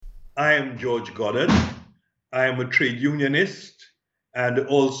I am George Goddard. I am a trade unionist and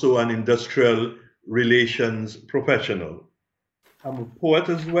also an industrial relations professional. I'm a poet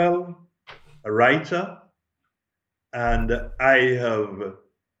as well, a writer, and I have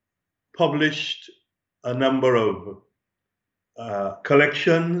published a number of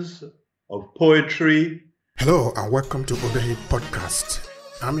collections of poetry. Hello and welcome to Obehi Podcast.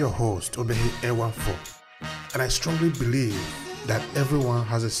 I'm your host, Obehi Ewanfo, and I strongly believe that everyone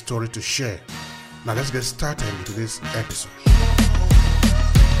has a story to share. Now let's get started into this episode.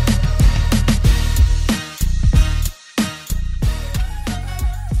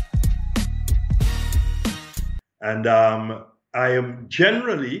 And I am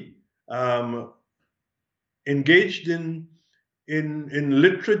generally engaged in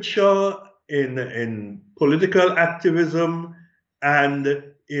literature, in political activism, and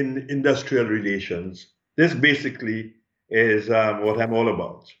in industrial relations. This basically is what I'm all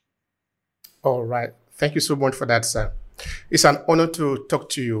about. All right. Thank you so much for that, sir. It's an honor to talk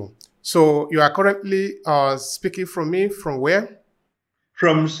to you. So you are currently speaking from where?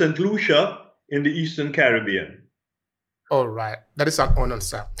 From St. Lucia in the Eastern Caribbean. All right. That is an honor,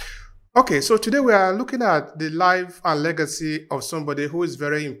 sir. Okay, so today we are looking at the life and legacy of somebody who is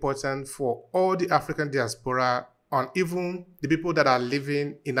very important for all the African diaspora and even the people that are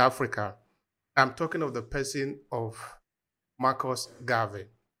living in Africa. I'm talking of the person of Marcus Garvey.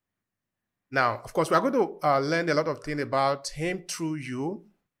 Now, of course, we are going to learn a lot of things about him through you,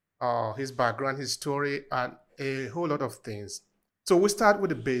 his background, his story, and a whole lot of things. So we'll start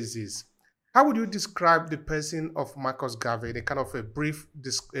with the basis. How would you describe the person of Marcus Garvey, the kind of a brief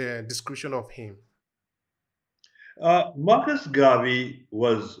description of him? Marcus Garvey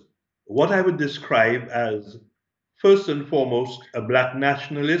was what I would describe as, first and foremost, a Black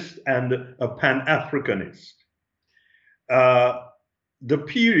nationalist and a Pan-Africanist. The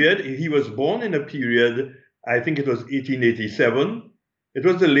period, he was born in a period, I think it was 1887. It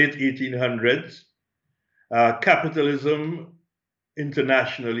was the late 1800s. Capitalism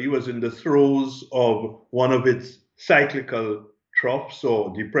internationally was in the throes of one of its cyclical troughs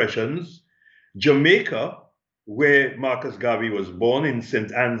or depressions. Jamaica, where Marcus Garvey was born in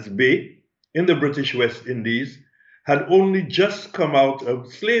St. Anne's Bay in the British West Indies, had only just come out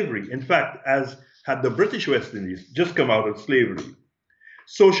of slavery. In fact, as had the British West Indies just come out of slavery.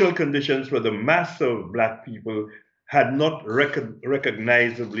 Social conditions for the mass of Black people had not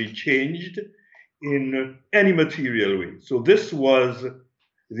recognizably changed in any material way. So this was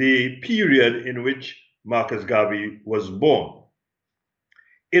the period in which Marcus Garvey was born.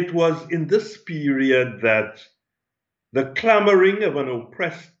 It was in this period that the clamoring of an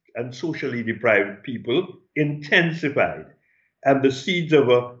oppressed and socially deprived people intensified, and the seeds of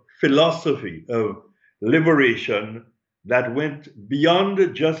a philosophy of liberation that went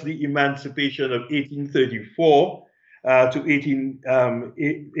beyond just the emancipation of 1834 to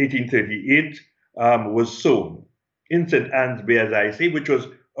 1838 was sown in St. Anne's Bay, as I say, which was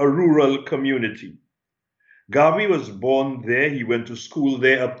a rural community. Garvey was born there. He went to school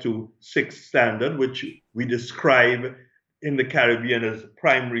there up to 6th standard, which we describe in the Caribbean as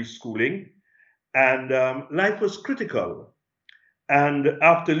primary schooling. And life was critical. And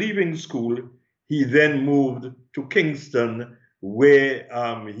after leaving school, he then moved to Kingston, where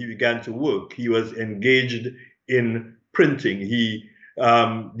he began to work. He was engaged in printing. He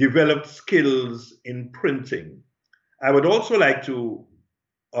developed skills in printing. I would also like to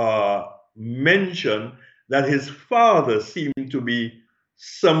mention that his father seemed to be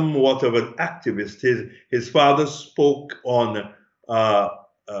somewhat of an activist. His father spoke on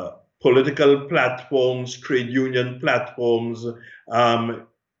political platforms, trade union platforms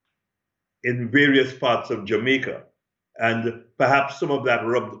in various parts of Jamaica. And perhaps some of that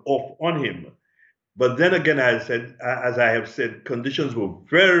rubbed off on him. But then again, as I have said, conditions were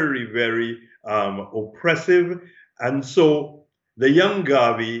very, very oppressive. And so the young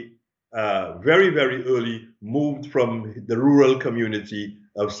Garvey very, very early moved from the rural community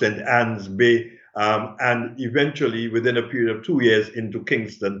of St. Anne's Bay and eventually, within a period of 2 years, into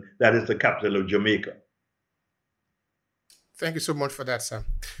Kingston, that is the capital of Jamaica. Thank you so much for that, sir.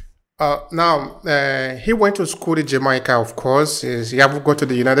 Now, he went to school in Jamaica, of course. He haven't gone to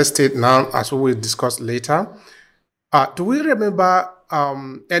the United States now, as we will discuss later. Do we remember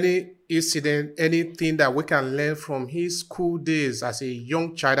any incident, anything that we can learn from his school days as a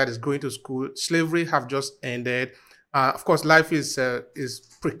young child that is going to school? Slavery have just ended. Of course, life is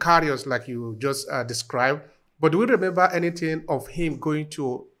precarious, like you just described. But do we remember anything of him going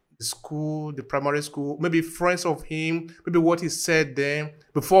to the school, the primary school, maybe friends of him, maybe what he said then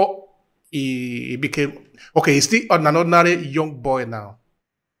before he became, okay, he's still an ordinary young boy now?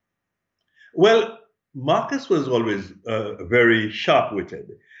 Well, Marcus was always very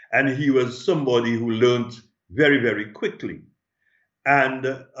sharp-witted, and he was somebody who learned very, very quickly.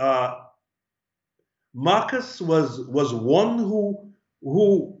 And Marcus was one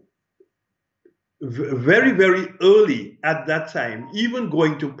who very, very early at that time, even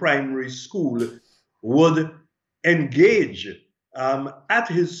going to primary school, would engage at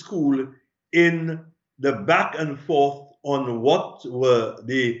his school in the back and forth on what were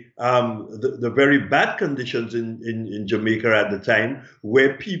the very bad conditions in Jamaica at the time,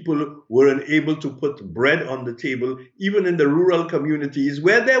 where people weren't able to put bread on the table, even in the rural communities,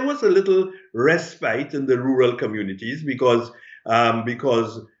 where there was a little respite in the rural communities because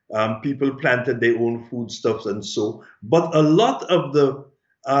people planted their own foodstuffs and so. But a lot of the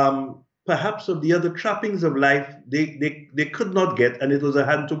perhaps of the other trappings of life they could not get, and it was a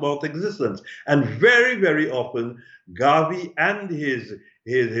hand-to-mouth existence. And very, very often, Garvey and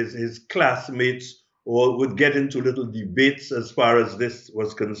his classmates would get into little debates as far as this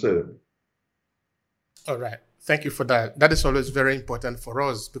was concerned. All right. Thank you for that. That is always very important for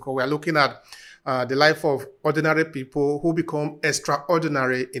us because we are looking at the life of ordinary people who become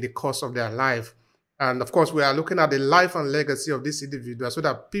extraordinary in the course of their life. And of course, we are looking at the life and legacy of this individual so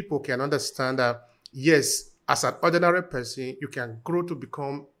that people can understand that, yes, as an ordinary person, you can grow to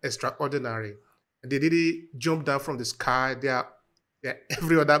become extraordinary. They didn't jump down from the sky. They are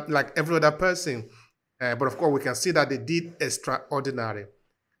every other, like every other person. But of course, we can see that they did extraordinary.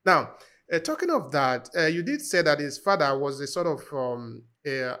 Now, talking of that, you did say that his father was a sort of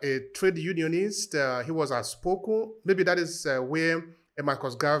a trade unionist. He was outspoken. Maybe that is where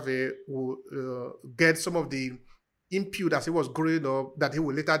Marcus Garvey will get some of the input as he was growing up that he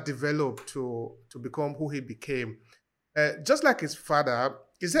will later develop to become who he became. Just like his father,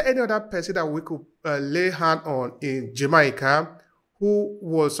 is there any other person that we could lay hand on in Jamaica who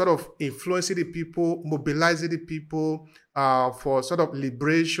was sort of influencing the people, mobilizing the people for sort of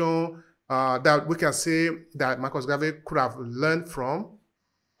liberation that we can say that Marcus Garvey could have learned from?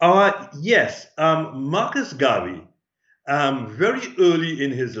 Yes, Marcus Garvey, very early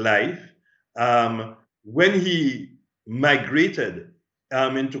in his life, when he migrated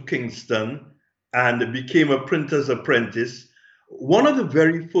into Kingston and became a printer's apprentice, one of the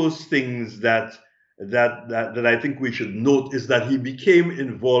very first things that I think we should note is that he became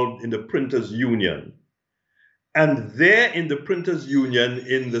involved in the Printers Union. And there in the Printers Union,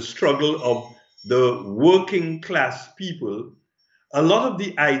 in the struggle of the working class people, a lot of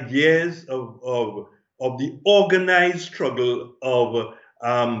the ideas of the organized struggle of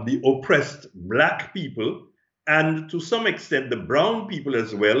the oppressed black people, and to some extent the brown people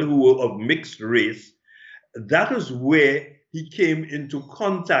as well, who were of mixed race, that is where he came into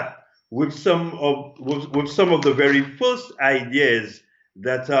contact with some of the very first ideas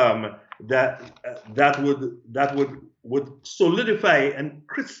that would solidify and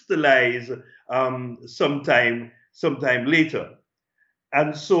crystallize sometime later.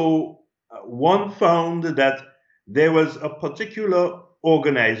 And so one found that there was a particular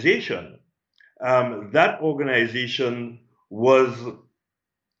organization. That organization was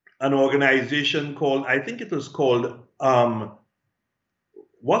an organization called, I think it was called,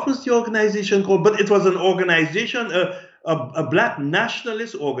 what was the organization called? But it was an organization, a black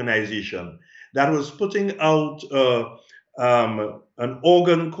nationalist organization that was putting out an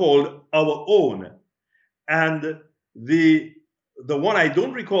organ called Our Own. And the one, I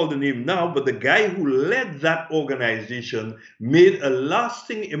don't recall the name now, but the guy who led that organization made a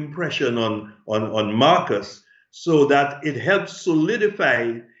lasting impression on Marcus, so that it helped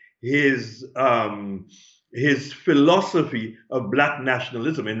solidify his philosophy of black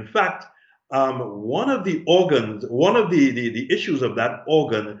nationalism. In fact, one of the issues of that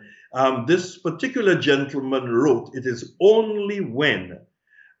organ, this particular gentleman wrote, "It is only when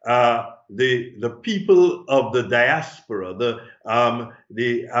the people of the diaspora, the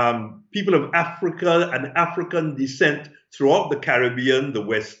people of Africa and African descent throughout the Caribbean, the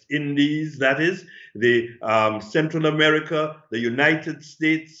West Indies, that is, the Central America, the United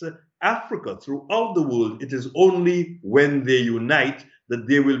States, Africa, throughout the world, it is only when they unite that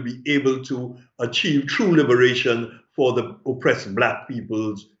they will be able to achieve true liberation for the oppressed black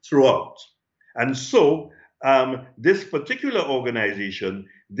peoples throughout." And so this particular organization,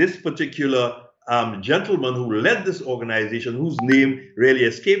 this particular gentleman who led this organization, whose name really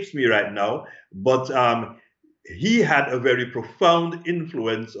escapes me right now, but he had a very profound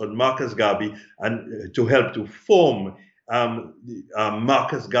influence on Marcus Garvey and to help to form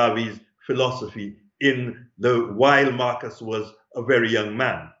Marcus Garvey's philosophy while Marcus was a very young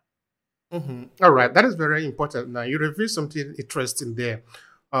man. All right, that is very important. Now you reveal something interesting there.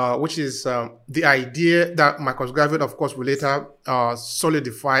 which is the idea that Marcus Garvey, of course, will later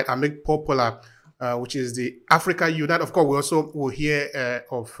solidify and make popular, which is the Africa Unite. Of course, we also will hear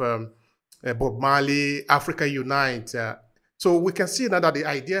of Bob Marley, Africa Unite. So we can see now that the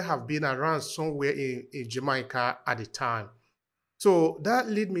idea have been around somewhere in Jamaica at the time. So that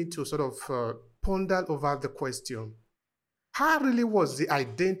led me to sort of ponder over the question, how really was the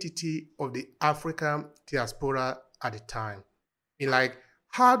identity of the African diaspora at the time?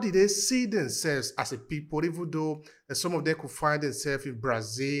 How did they see themselves as a people, even though some of them could find themselves in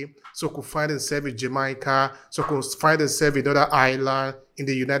Brazil, so could find themselves in Jamaica, so could find themselves in other islands, in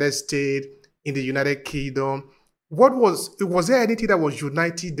the United States, in the United Kingdom. Was there anything that was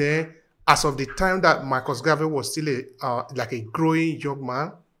united there as of the time that Marcus Garvey was still a growing young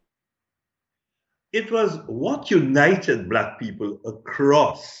man? It was what united Black people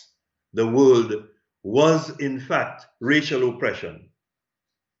across the world was, in fact, racial oppression.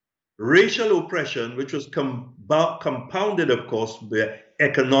 Racial oppression, which was compounded, of course, by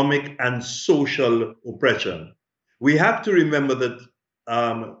economic and social oppression. We have to remember that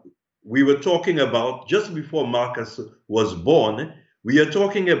we were talking about, just before Marcus was born, we are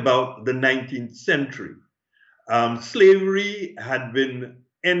talking about the 19th century. Slavery had been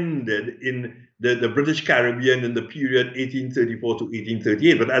ended in the British Caribbean in the period 1834 to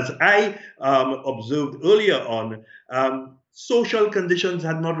 1838. But as I observed earlier on, social conditions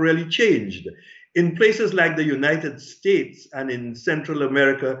had not really changed. In places like the United States and in Central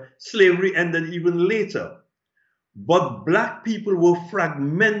America, slavery ended even later. But Black people were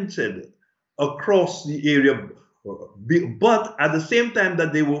fragmented across the area. But at the same time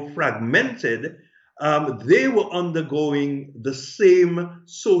that they were fragmented, they were undergoing the same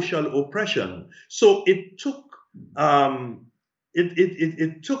social oppression. So it took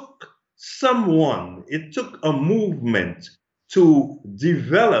it took someone, it took a movement to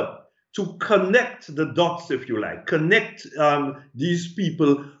develop, to connect the dots, if you like, connect these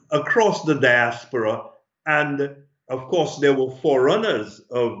people across the diaspora. And of course, there were forerunners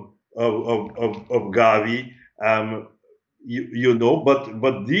of Garvey, you know,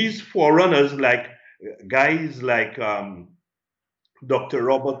 but these forerunners, like guys like Dr.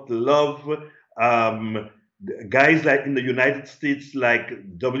 Robert Love, guys like in the United States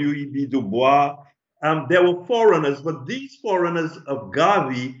like W.E.B. Du Bois, there were forerunners, but these forerunners of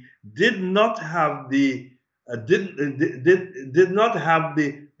Garvey did not have the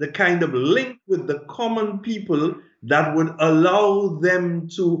kind of link with the common people that would allow them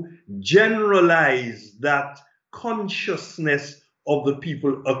to generalize that consciousness of the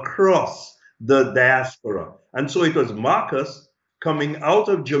people across the diaspora. And so it was Marcus coming out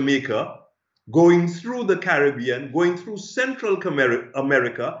of Jamaica, going through the Caribbean, going through Central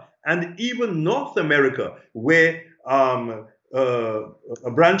America, and even North America, where a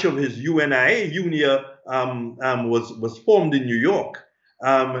branch of his UNIA, was formed in New York.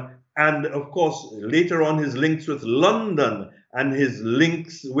 And of course, later on, his links with London and his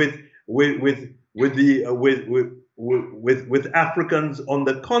links with Africans on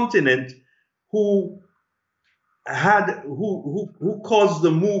the continent who caused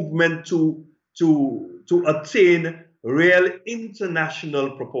the movement to attain real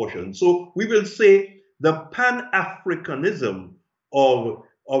international proportions. So we will say the Pan-Africanism of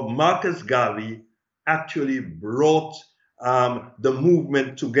Marcus Garvey actually brought the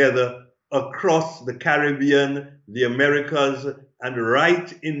movement together across the Caribbean, the Americas, and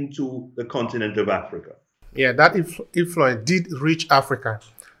right into the continent of Africa. Yeah, that influence did reach Africa.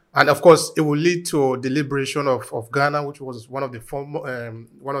 And of course, it will lead to the liberation of Ghana, which was one of the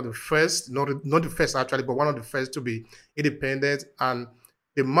first, not the first actually, but one of the first to be independent. And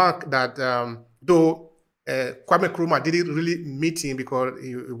the mark that, though Kwame Nkrumah didn't really meet him because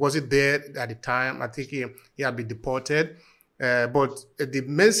he wasn't there at the time. I think he had been deported. But the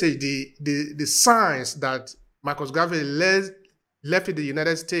message, the signs that Marcus Garvey left in the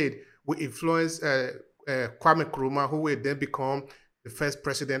United States will influence Kwame Nkrumah, who will then become the first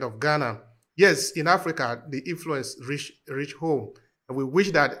president of Ghana. Yes, in Africa, the influence reached home. And we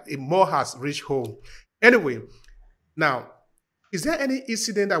wish that it more has reached home. Anyway, now, is there any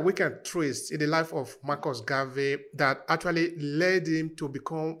incident that we can trace in the life of Marcus Garvey that actually led him to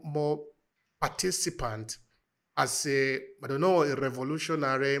become more participant as a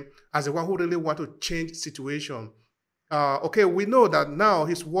revolutionary, as the one who really want to change situation? Okay, we know that now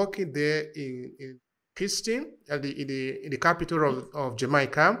he's working there in Kingston, in the capital of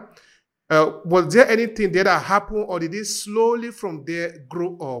Jamaica. Was there anything there that happened, or did he slowly from there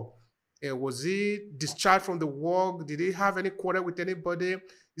grow up? Was he discharged from the work? Did he have any quarrel with anybody?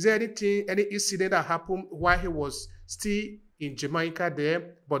 Is there any incident that happened while he was still in Jamaica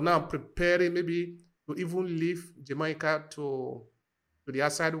there, but now preparing maybe to even leave Jamaica to the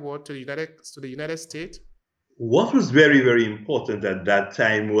outside world, to the United States? What was very, very important at that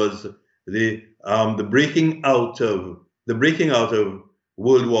time was the breaking out of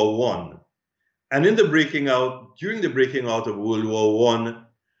World War One. And during the breaking out of World War One,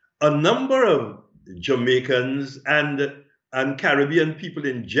 a number of Jamaicans and Caribbean people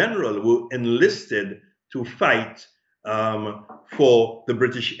in general were enlisted to fight for the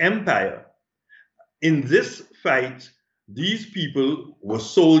British Empire. In this fight, these people were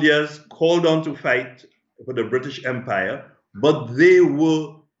soldiers called on to fight for the British Empire, but they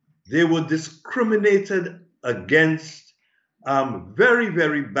were discriminated against very,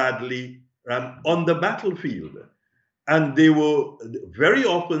 very badly on the battlefield. And they were very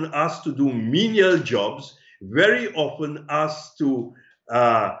often asked to do menial jobs, very often asked to,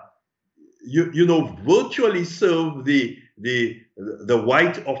 virtually serve the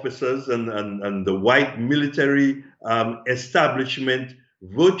white officers and the white military establishment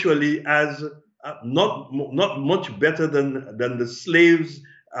virtually as not much better than the slaves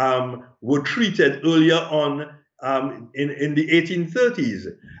were treated earlier on in the 1830s.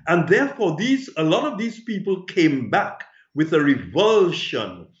 And therefore, a lot of these people came back with a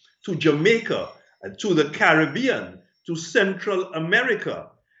revulsion to Jamaica, to the Caribbean, to Central America.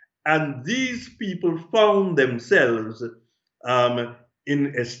 And these people found themselves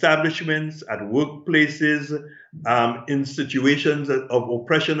in establishments, at workplaces, in situations of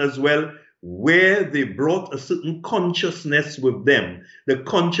oppression as well, where they brought a certain consciousness with them, the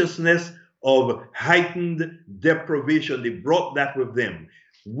consciousness of heightened deprivation. They brought that with them.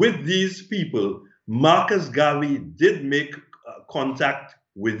 With these people, Marcus Garvey did make contact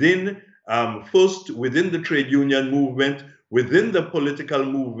first within the trade union movement, within the political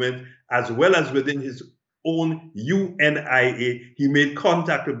movement, as well as within his own UNIA. He made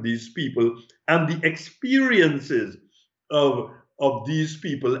contact with these people, and the experiences of these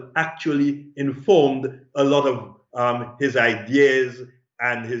people actually informed a lot of his ideas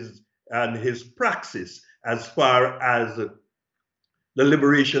and his praxis as far as the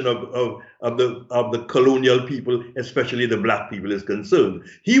liberation of the colonial people, especially the black people, is concerned.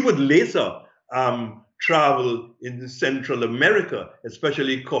 He would later travel in Central America,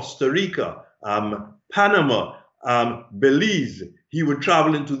 especially Costa Rica, Panama, Belize. He would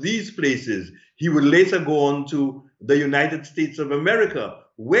travel into these places. He would later go on to the United States of America,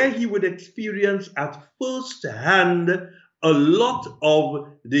 where he would experience at first hand a lot of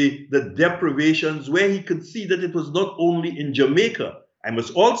the deprivations, where he could see that it was not only in Jamaica. I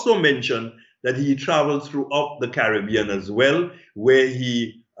must also mention that he traveled throughout the Caribbean as well, where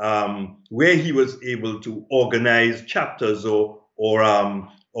he was able to organize chapters or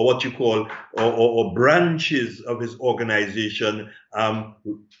what you call or branches of his organization,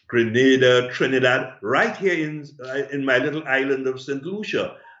 Grenada, Trinidad, right here in my little island of St.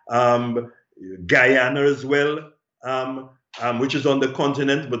 Lucia, Guyana as well, which is on the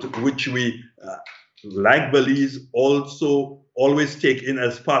continent, but which we, like Belize, also always take in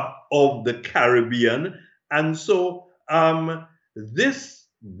as part of the Caribbean. And so this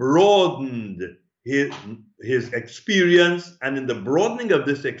broadened his experience, and in the broadening of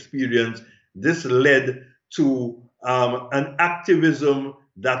this experience, this led to an activism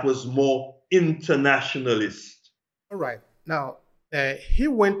that was more internationalist. All right. Now, he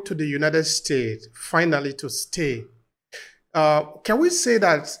went to the United States finally to stay. Can we say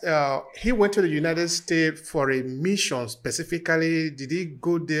that he went to the United States for a mission specifically? Did he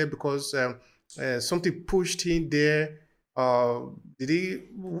go there because something pushed him there?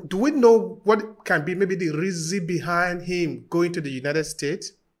 Do we know what can be maybe the reason behind him going to the United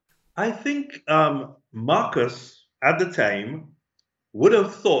States? I think Marcus at the time would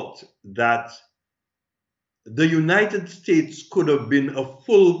have thought that the United States could have been a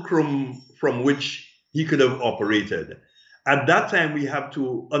fulcrum from which he could have operated. At that time, we have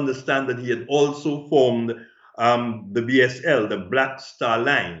to understand that he had also formed the BSL, the Black Star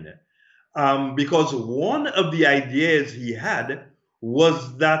Line, because one of the ideas he had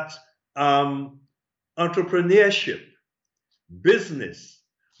was that entrepreneurship, business,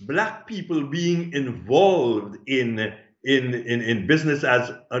 Black people being involved in business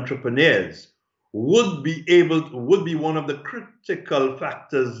as entrepreneurs would be one of the critical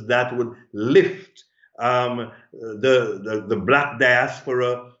factors that would lift the Black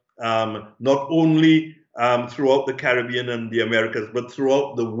diaspora, not only throughout the Caribbean and the Americas, but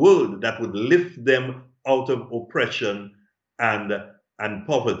throughout the world, that would lift them out of oppression and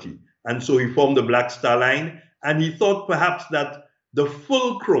poverty. And so he formed the Black Star Line, and he thought perhaps that the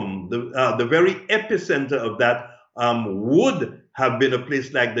fulcrum, the very epicenter of that would have been a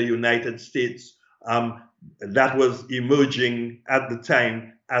place like the United States that was emerging at the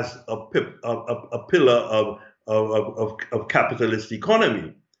time as a pillar of capitalist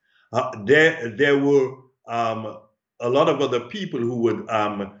economy. There were a lot of other people who would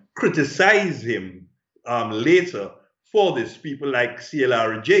criticize him later for this. People like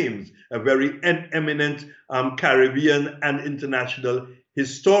C.L.R. James, a very eminent Caribbean and international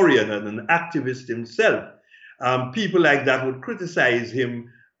historian and an activist himself. People like that would criticize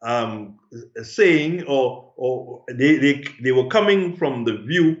him, saying, or they were coming from the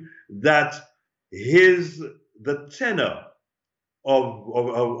view that the tenor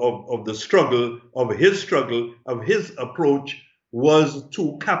of the struggle, of his approach was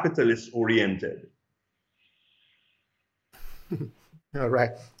too capitalist oriented. All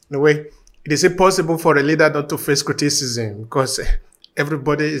right. In a way, it is impossible for a leader not to face criticism because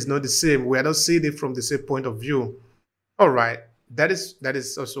everybody is not the same. We are not seeing it from the same point of view. All right. That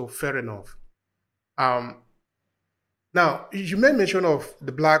is also fair enough. Now, you made mention of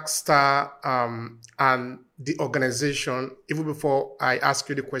the Black Star and the organization, even before I ask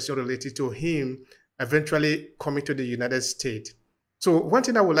you the question related to him eventually coming to the United States. So one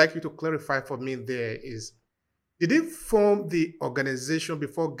thing I would like you to clarify for me there is, did he form the organization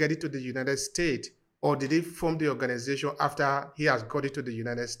before getting to the United States, or did he form the organization after he has got into the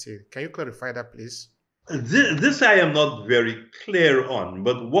United States? Can you clarify that, please? This I am not very clear on,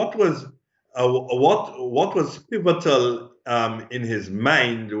 but what was pivotal in his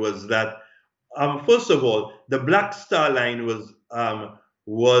mind was that first of all, the Black Star Line was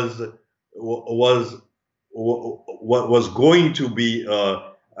going to be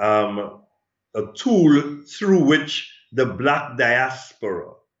a tool through which the Black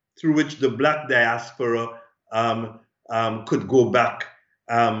diaspora could go back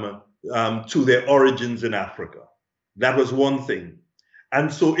to their origins in Africa. That was one thing.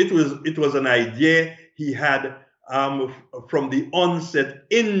 And so it was an idea he had from the onset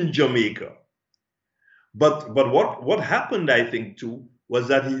in Jamaica. But what happened, I think, too, was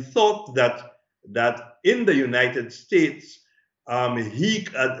that he thought that in the United States,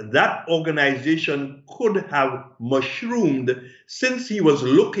 that organization could have mushroomed, since he was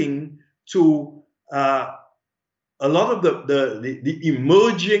looking to a lot of the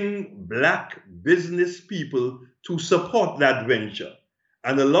emerging Black business people to support that venture.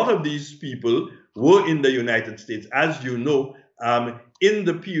 And a lot of these people were in the United States. As you know, in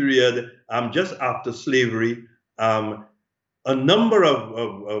the period just after slavery, a number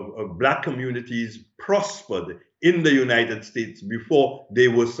of Black communities prospered in the United States before they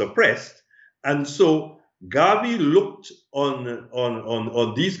were suppressed. And so Garvey looked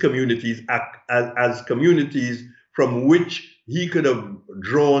on these communities as communities from which he could have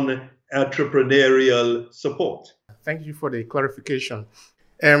drawn entrepreneurial support. Thank you for the clarification.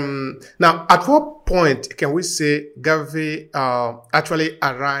 Now, at what point can we say Garvey actually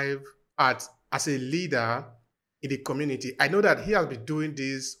arrived as a leader in the community? I know that he has been doing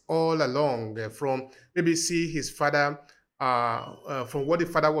this all along, from maybe see his father, from what the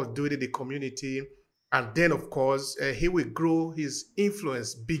father was doing in the community, and then, of course, he will grow his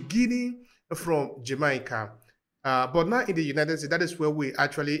influence beginning from Jamaica. But now in the United States, that is where we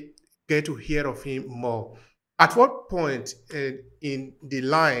actually get to hear of him more. At what point in the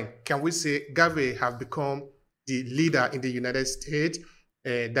line can we say Garvey have become the leader in the United States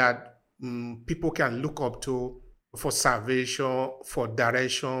that people can look up to for salvation, for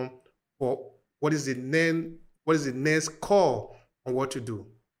direction, for what is the next call on what to do?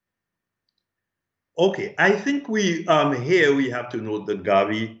 Okay, I think here we have to note that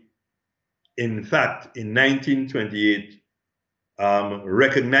Garvey, in fact, in 1928,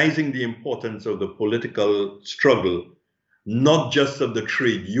 recognizing the importance of the political struggle, not just of the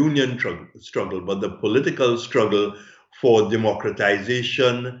trade union struggle, but the political struggle for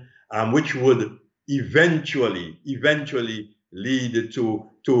democratization, which would eventually lead to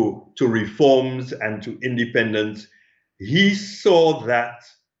reforms and to independence. He saw that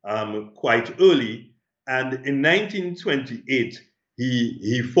quite early, and in 1928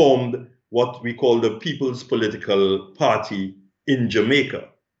 he formed what we call the People's Political Party in Jamaica.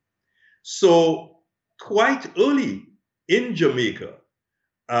 So quite early in Jamaica,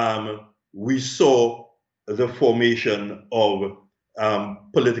 we saw the formation of a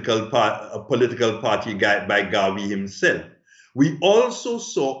political party by Garvey himself. We also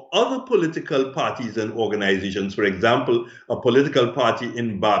saw other political parties and organizations. For example, a political party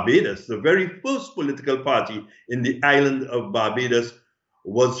in Barbados, the very first political party in the island of Barbados,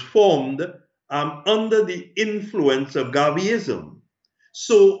 was formed under the influence of Garveyism.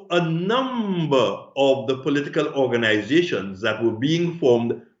 So a number of the political organizations that were being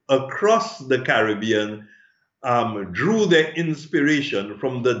formed across the Caribbean drew their inspiration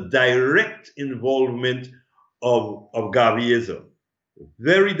from the direct involvement of Garveyism,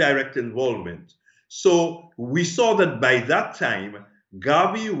 very direct involvement. So we saw that by that time,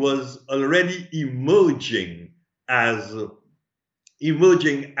 Garvey was already as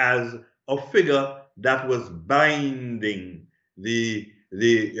emerging as a figure that was binding the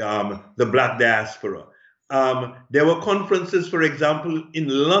black diaspora. There were conferences, for example, in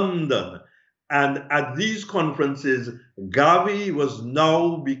London, and at these conferences, Garvey was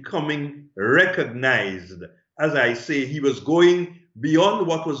now becoming recognized. As I say, he was going beyond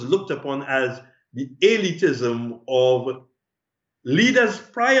what was looked upon as the elitism of leaders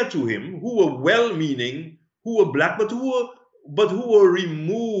prior to him who were well-meaning, who were black, but who were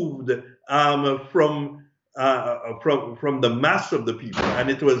removed from the mass of the people. And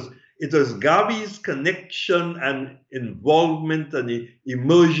it was Garvey's connection and involvement and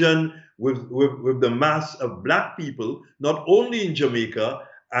immersion with the mass of black people, not only in Jamaica,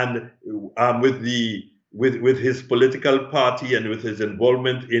 and with his political party and with his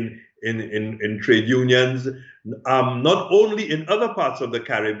involvement in trade unions, not only in other parts of the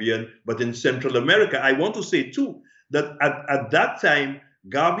Caribbean, but in Central America. I want to say, too, that at that time,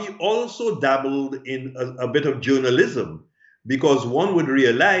 Garvey also dabbled in a bit of journalism, because one would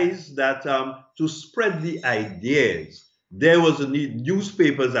realize that to spread the ideas, there was a need.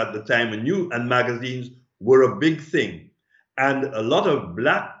 Newspapers at the time and magazines were a big thing. And a lot of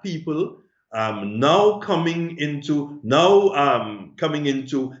black people now coming into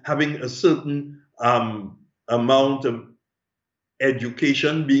having a certain amount of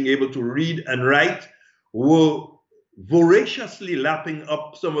education, being able to read and write, were voraciously lapping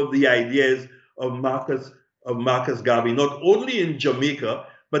up some of the ideas of Marcus Garvey, not only in Jamaica,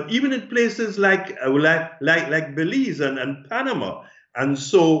 but even in places like Belize and Panama. And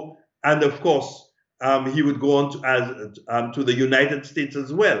so, and of course, he would go on to the United States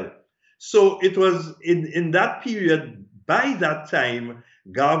as well. So it was in that period, by that time,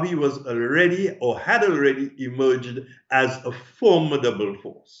 Garvey was already or had already emerged as a formidable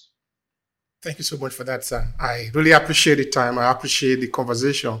force. Thank you so much for that, sir. I really appreciate the time. I appreciate the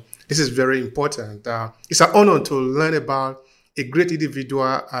conversation. This is very important. It's an honor to learn about a great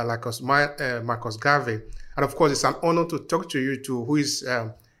individual like us, Marcus Garvey. And of course, it's an honor to talk to you too, who is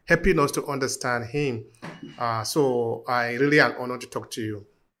helping us to understand him. So I really am honored to talk to you.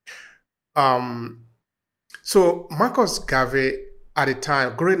 So Marcus Garvey, at the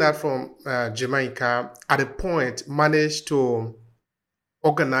time, growing up from Jamaica, at a point managed to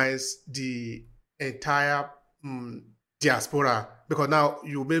organize the entire diaspora, because now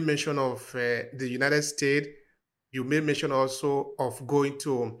you made mention of the United States, you made mention also of going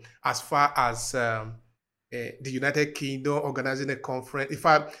to as far as the United Kingdom, organizing a conference. In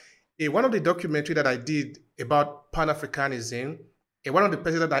fact, one of the documentary that I did about Pan-Africanism, one of the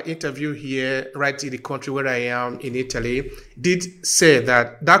persons that I interviewed here, right in the country where I am in Italy, did say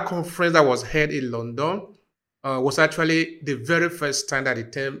that that conference that was held in London was actually the very first time that the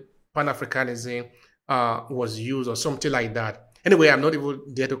term Pan-Africanism was used, or something like that. Anyway, I'm not even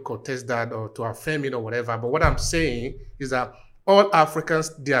there to contest that or to affirm it or whatever, but what I'm saying is that all Africans,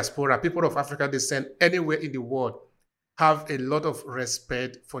 diaspora, people of African descent, anywhere in the world, have a lot of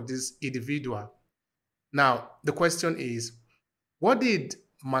respect for this individual. Now, the question is, what did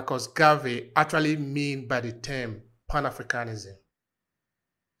Marcus Garvey actually mean by the term Pan-Africanism?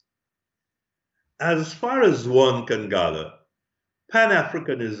 As far as one can gather,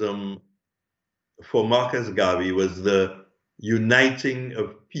 Pan-Africanism for Marcus Garvey was the uniting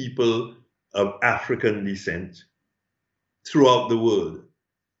of people of African descent throughout the world.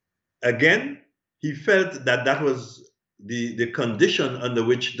 Again, he felt that that was the condition under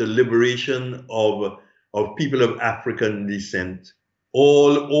which the liberation of people of African descent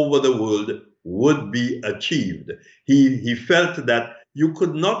all over the world would be achieved. He felt that you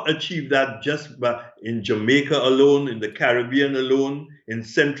could not achieve that just in Jamaica alone, in the Caribbean alone, in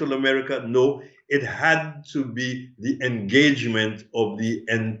Central America. No, it had to be the engagement of the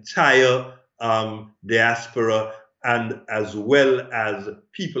entire diaspora, and as well as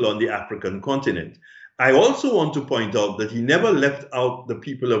people on the African continent. I also want to point out that he never left out the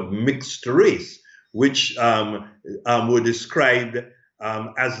people of mixed race, which were described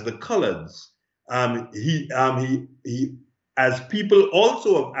as the coloreds. He as people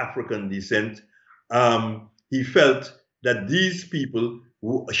also of African descent, he felt that these people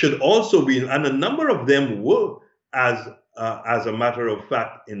should also be, and a number of them were as a matter of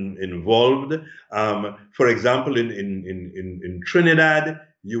fact involved. For example, in Trinidad,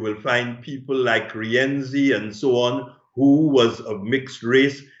 you will find people like Rienzi and so on, who was of mixed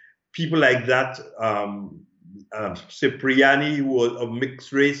race. People like that, Cipriani, who was of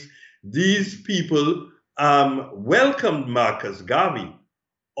mixed race. These people welcomed Marcus Garvey.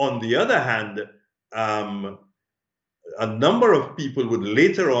 On the other hand, a number of people would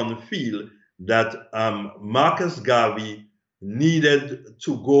later on feel that Marcus Garvey needed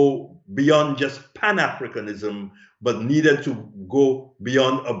to go beyond just Pan-Africanism, but needed to go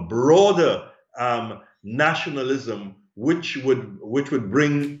beyond a broader nationalism, which would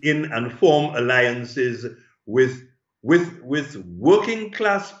bring in and form alliances with working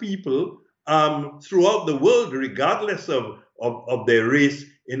class people throughout the world, regardless of their race,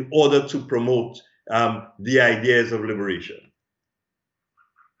 in order to promote the ideas of liberation.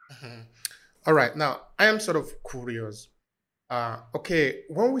 Mhm. All right. Now, I am sort of curious. Okay,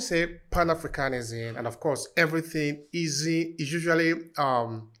 when we say Pan-Africanism, and of course, everything is usually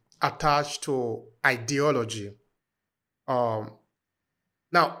attached to ideology. Now,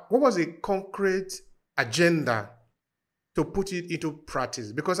 what was the concrete agenda to put it into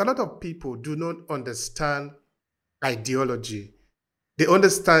practice? Because a lot of people do not understand ideology. They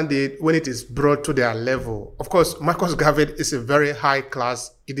understand it when it is brought to their level. Of course, Marcus Garvey is a very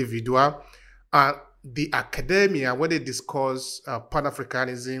high-class individual. The academia, when they discuss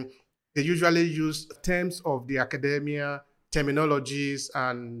Pan-Africanism, they usually use terms of the academia, terminologies,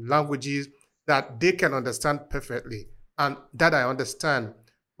 and languages that they can understand perfectly, and that I understand.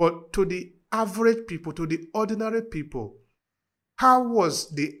 But to the average people, to the ordinary people, how was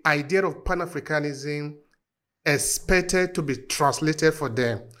the idea of Pan-Africanism expected to be translated for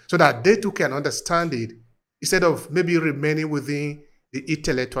them so that they too can understand it instead of maybe remaining within the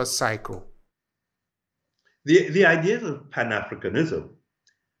intellectual cycle? The ideas of Pan-Africanism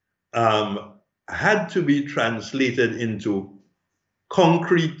had to be translated into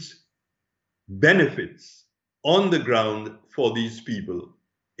concrete benefits on the ground for these people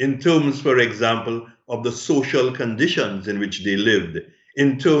in terms, for example, of the social conditions in which they lived,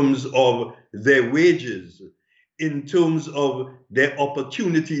 in terms of their wages, in terms of their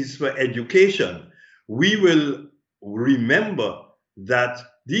opportunities for education. We will remember that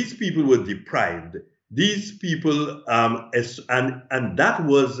these people were deprived. These people, and that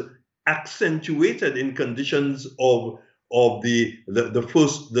was accentuated in conditions of the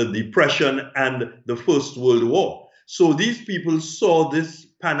Depression and the First World War. So these people saw this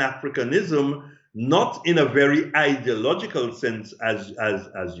Pan-Africanism not in a very ideological sense, as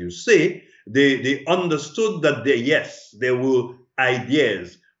you say. They understood that there were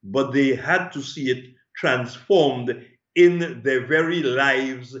ideas, but they had to see it transformed in their very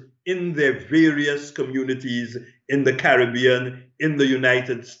lives, in their various communities in the Caribbean, in the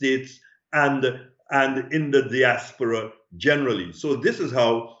United States, and in the diaspora generally. So this is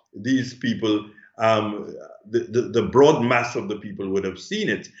how these people, the broad mass of the people would have seen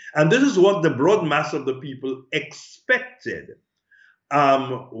it. And this is what the broad mass of the people expected.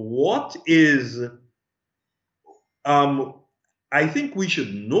 I think we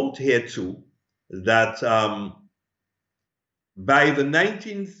should note here too that by the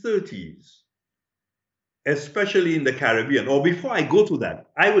 1930s, especially in the Caribbean, or before I go to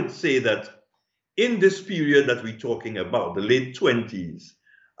that, I would say that in this period that we're talking about, the late 20s,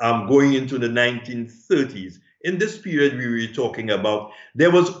 going into the 1930s, in this period we were talking about,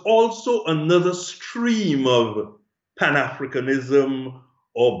 there was also another stream of Pan-Africanism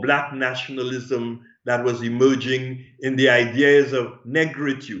or Black nationalism that was emerging in the ideas of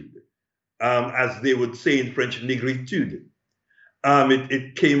negritude, as they would say in French, negritude.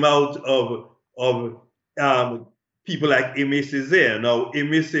 It came out of people like Aimé Césaire. Now,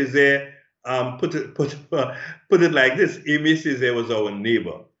 Aimé Césaire, put it like this: Aimé Césaire was our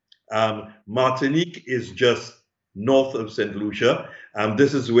neighbor. Martinique is just north of St. Lucia.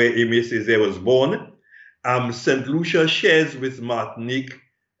 This is where Aimé Césaire was born. St. Lucia shares with Martinique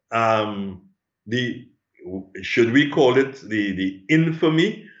should we call it the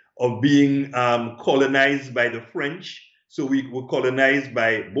infamy of being colonized by the French. So we were colonized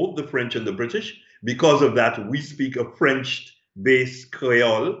by both the French and the British. Because of that, we speak a French-based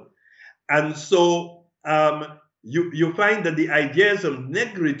Creole. And so you find that the ideas of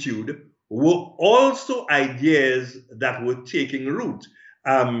negritude were also ideas that were taking root.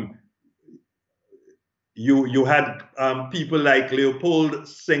 You had people like Leopold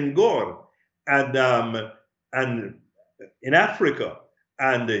Senghor and in Africa,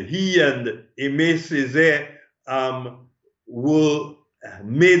 and he and Aimé Césaire were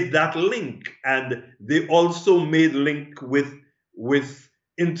made that link, and they also made link with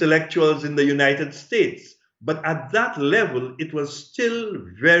intellectuals in the United States. But at that level, it was still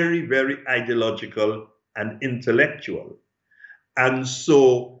very, very ideological and intellectual. And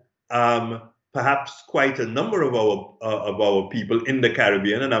so perhaps quite a number of our people in the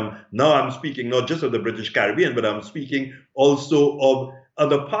Caribbean, and I'm speaking not just of the British Caribbean, but I'm speaking also of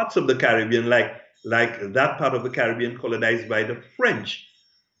other parts of the Caribbean, like that part of the Caribbean colonized by the French,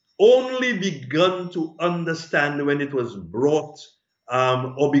 only begun to understand when it was brought,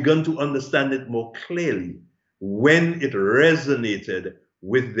 or begun to understand it more clearly when it resonated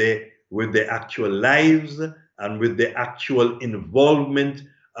with their actual lives and with their actual involvement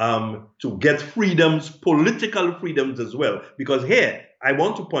to get freedoms, political freedoms as well. Because here, I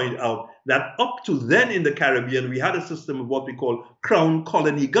want to point out that up to then in the Caribbean, we had a system of what we call crown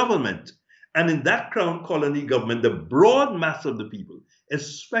colony government. And in that crown colony government, the broad mass of the people,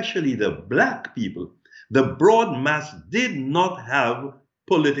 especially the black people, the broad mass did not have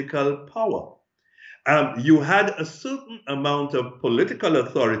political power. You had a certain amount of political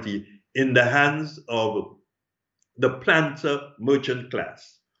authority in the hands of the planter merchant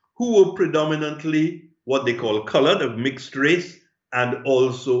class, who were predominantly what they call colored, of mixed race, and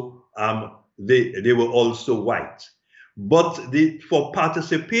also they were also white. But for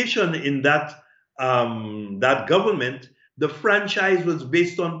participation in that government, the franchise was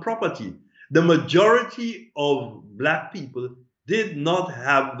based on property. The majority of black people did not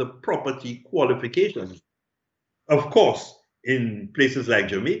have the property qualifications. Of course, in places like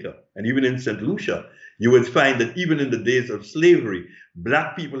Jamaica and even in St. Lucia, you would find that even in the days of slavery,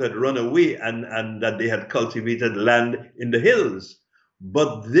 black people had run away and that they had cultivated land in the hills.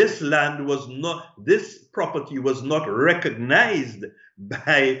 But this land was not, this property was not recognized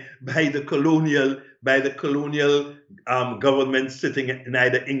by the colonial government sitting in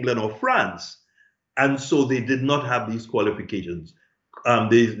either England or France. And so they did not have these qualifications,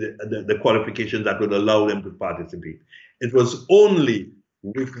 the qualifications that would allow them to participate. It was only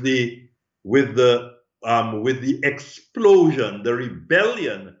with the explosion, the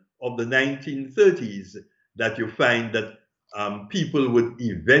rebellion of the 1930s, that you find that people would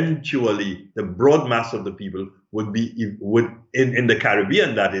eventually, the broad mass of the people would in the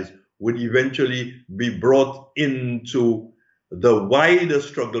Caribbean, that is, would eventually be brought into the wider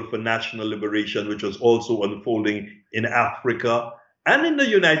struggle for national liberation, which was also unfolding in Africa and in the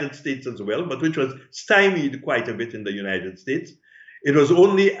United States as well, but which was stymied quite a bit in the United States. It was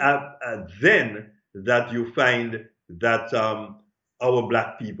only then that you find that our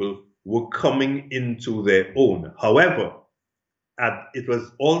black people were coming into their own. However, it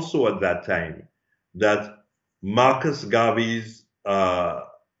was also at that time that Marcus Garvey's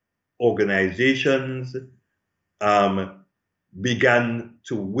organizations began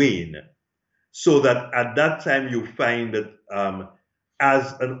to wane. So that at that time you find that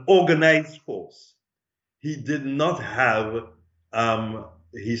as an organized force, he did not have,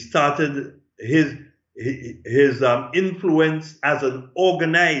 he started his influence as an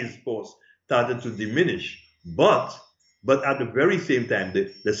organized force started to diminish. But at the very same time,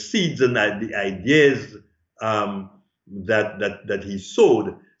 the seeds and the ideas that he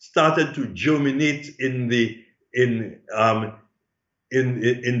sowed started to germinate in the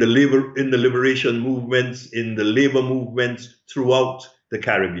liberation movements, in the labor movements throughout the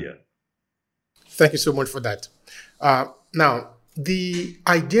Caribbean. Thank you so much for that. Now, the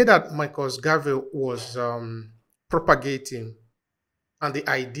idea that Marcus Garvey was propagating, and the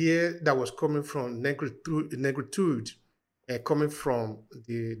idea that was coming from negritude, coming from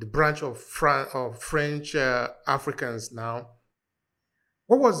the branch of French Africans now,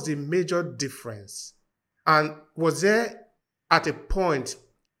 what was the major difference? And was there at a point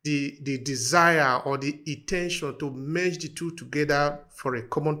the desire or the intention to merge the two together for a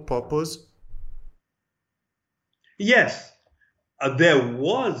common purpose? Yes, there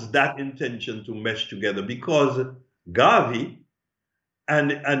was that intention to mesh together, because Garvey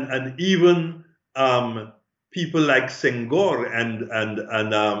and even people like Senghor and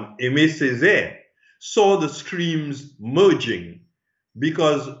Aimé Césaire saw the streams merging,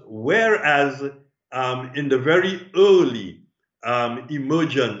 because whereas in the very early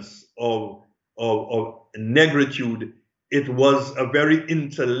emergence of negritude, it was a very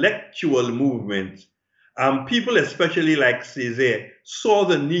intellectual movement. People, especially like Césaire, saw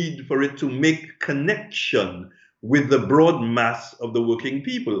the need for it to make connection with the broad mass of the working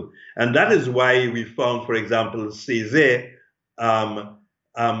people. And that is why we found, for example, Césaire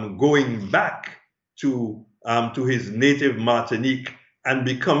going back to his native Martinique and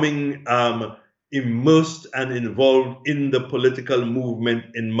becoming immersed and involved in the political movement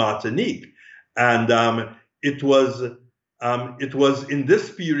in Martinique. And it was in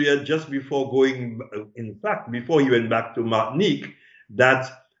this period, just before going, in fact, before he went back to Martinique, that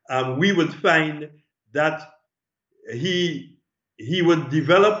we would find that he would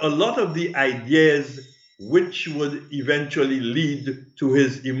develop a lot of the ideas which would eventually lead to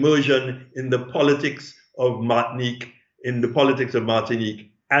his immersion in the politics of Martinique, and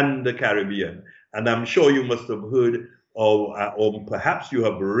the Caribbean. And I'm sure you must have heard, or perhaps you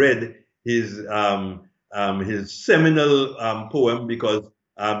have read his seminal poem, because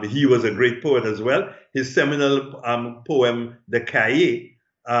he was a great poet as well. His seminal poem, "The Cahier,"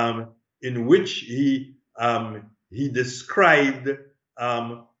 in which he described,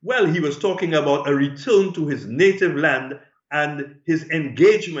 he was talking about a return to his native land and his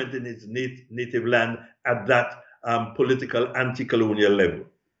engagement in his native land at that political anti-colonial level.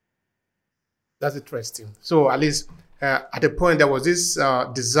 That's interesting. So at least at the point there was this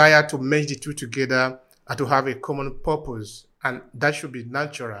desire to merge the two together and to have a common purpose, and that should be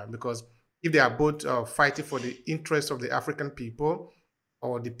natural, because if they are both fighting for the interests of the African people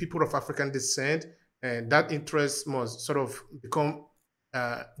or the people of African descent, and that interest must sort of become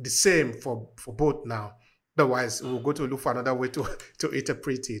the same for both now. Otherwise, we'll go to look for another way to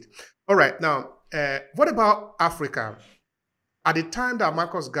interpret it. All right. Now, what about Africa? At the time that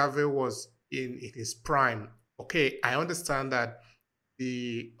Marcus Garvey was in his prime, okay, I understand that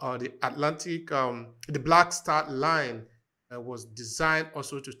the Atlantic, the Black Star Line was designed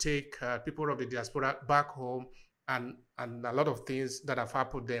also to take people of the diaspora back home, and a lot of things that have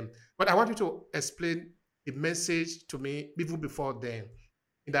happened then. But I want you to explain the message to me even before then.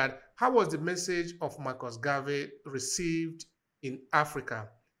 That how was the message of Marcus Garvey received in Africa?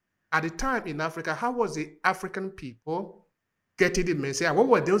 At the time in Africa, how was the African people getting the message? And what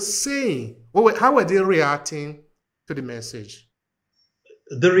were they saying? How were they reacting to the message?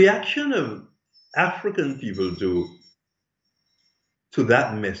 The reaction of African people to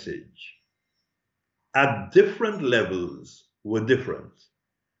that message at different levels were different.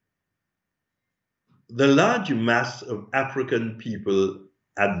 The large mass of African people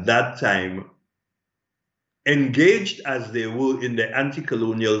at that time, engaged as they were in the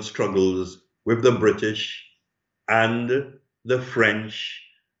anti-colonial struggles with the British and the French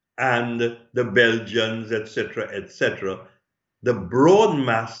and the Belgians, etc., the broad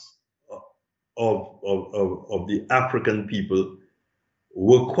mass of the African people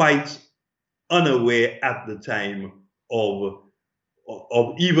were quite unaware at the time of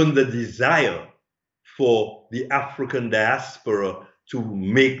even the desire for the African diaspora to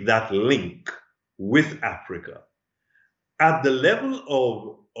make that link with Africa. At the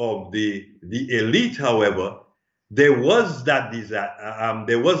level of the elite, however, there was that desire,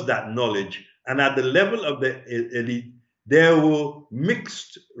 there was that knowledge, and at the level of the elite, there were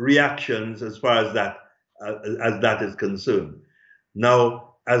mixed reactions as far as that is concerned.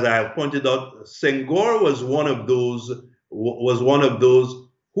 Now, as I have pointed out, Senghor was one of those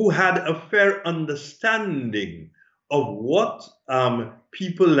who had a fair understanding of what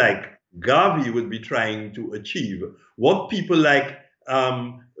people like Garvey would be trying to achieve, what people like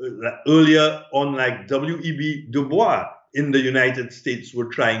earlier on, like W.E.B. Du Bois in the United States were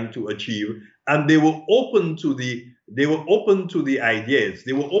trying to achieve, and they were open to the ideas.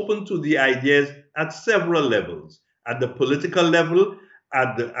 They were open to the ideas at several levels, at the political level,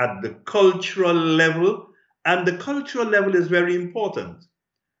 at the cultural level, and the cultural level is very important.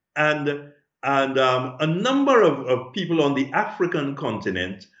 And a number of people on the African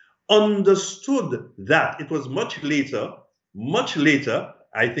continent understood that. It was much later,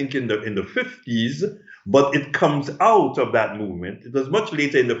 I think in the 50s, but it comes out of that movement. It was much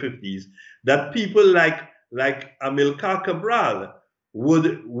later in the 50s that people like Amilcar Cabral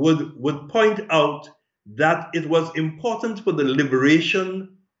would point out that it was important for the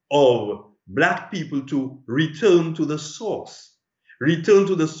liberation of Black people to return to the source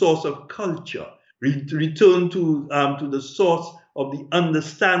of culture, return to the source of the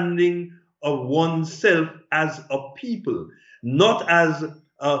understanding of oneself as a people, not as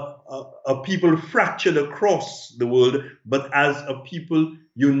a people fractured across the world, but as a people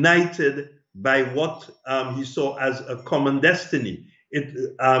united by what he saw as a common destiny.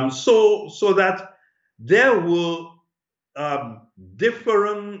 So that there were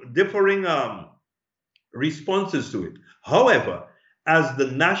differing responses to it. However, as the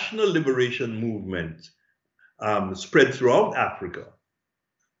national liberation movement spread throughout Africa,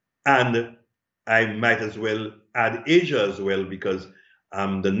 and I might as well add Asia as well, because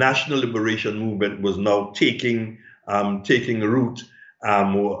the national liberation movement was now taking root,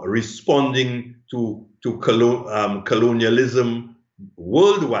 responding colonialism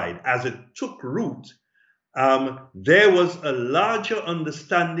worldwide, as it took root, there was a larger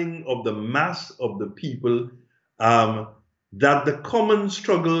understanding of the mass of the people, that the common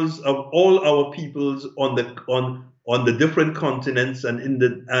struggles of all our peoples on the different continents and in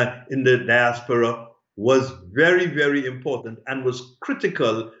the diaspora was very, very important and was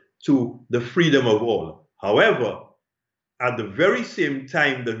critical to the freedom of all. However, at the very same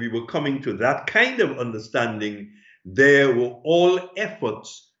time that we were coming to that kind of understanding, there were all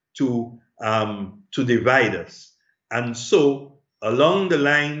efforts to divide us. And so, along the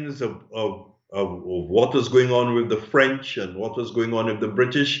lines of what was going on with the French and what was going on with the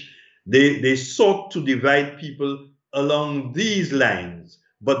British, they sought to divide people along these lines.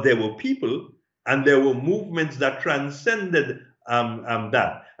 But there were people and there were movements that transcended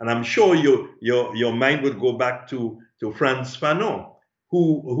that. And I'm sure your mind would go back to Frantz Fanon,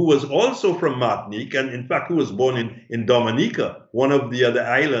 who was also from Martinique, and in fact, who was born in Dominica, one of the other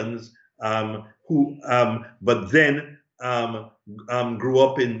islands, but then grew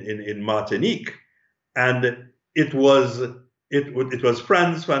up in Martinique. And it was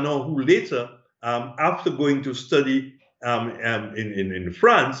Frantz Fanon who later, after going to study in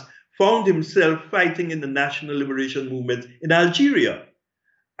France, found himself fighting in the national liberation movement in Algeria.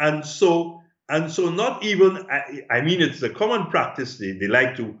 And so not even, I mean, it's a common practice. They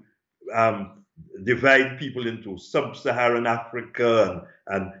like to divide people into sub-Saharan Africa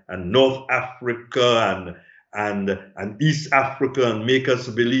and North Africa and East Africa, and make us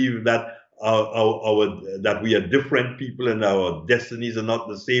believe that that we are different people and our destinies are not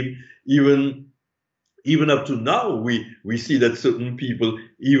the same. Even up to now, we see that certain people,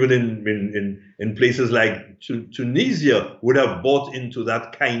 even in places like Tunisia, would have bought into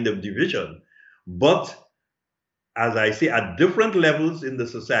that kind of division. But as I say, at different levels in the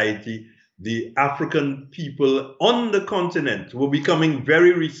society, the African people on the continent were becoming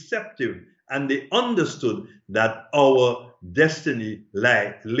very receptive, and they understood that our destiny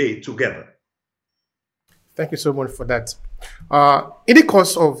lay together. Thank you so much for that. In the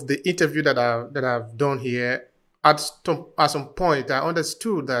course of the interview that I've done here, at some point, I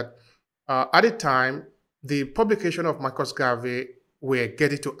understood that at the time, the publication of Marcus Garvey were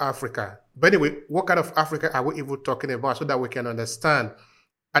getting to Africa. But anyway, what kind of Africa are we even talking about, so that we can understand?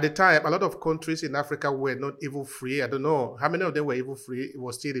 At the time, a lot of countries in Africa were not even free. I don't know how many of them were even free. It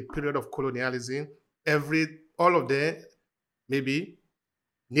was still a period of colonialism. All of them, maybe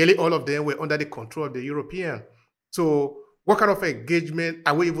nearly all of them, were under the control of the European. So what kind of engagement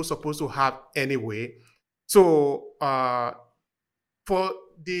are we even supposed to have anyway? So for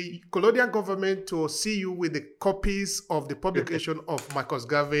the colonial government to see you with the copies of the publication of Marcus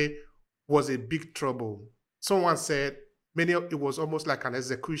Garvey was a big trouble. Someone said it was almost like an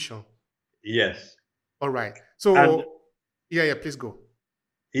execution. Yes. All right. So yeah, please go.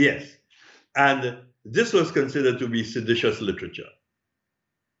 Yes. And this was considered to be seditious literature.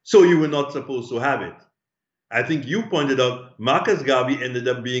 So you were not supposed to have it. I think you pointed out Marcus Garvey ended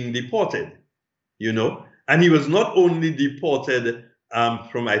up being deported, and he was not only deported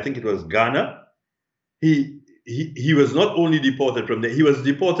from, I think it was Ghana. He was not only deported from there, he was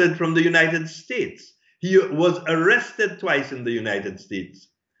deported from the United States. He was arrested twice in the United States.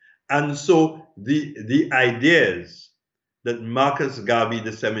 And so the ideas that Marcus Garvey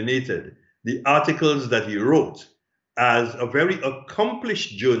disseminated, the articles that he wrote as a very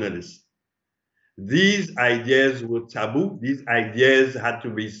accomplished journalist, these ideas were taboo. These ideas had to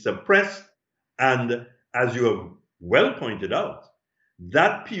be suppressed. And as you have well pointed out,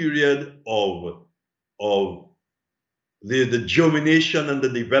 that period of the germination and the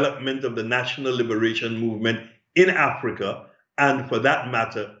development of the national liberation movement in Africa, and for that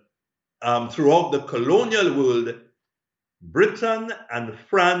matter, throughout the colonial world, Britain and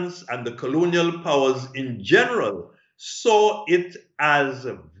France and the colonial powers in general saw it as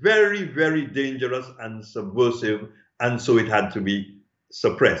very, very dangerous and subversive, and so it had to be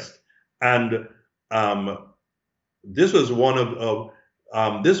suppressed. And this was one of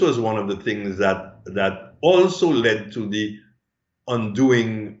the things that also led to the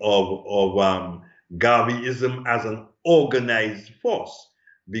undoing of Garveyism as an organized force,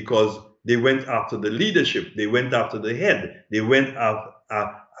 because they went after the leadership, they went after the head, they went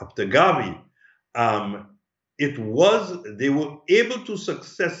after Garvey. They were able to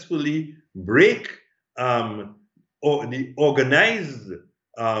successfully break the organized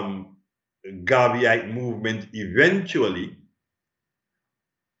Garveyite movement eventually,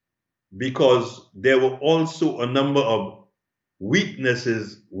 because there were also a number of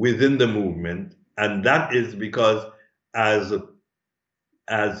weaknesses within the movement, and that is because as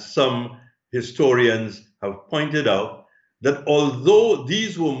some historians have pointed out that although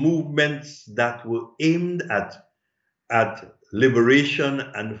these were movements that were aimed at liberation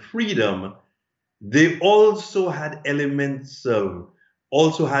and freedom, they also had elements of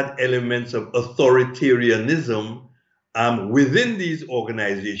authoritarianism within these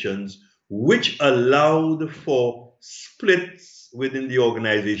organizations, which allowed for splits within the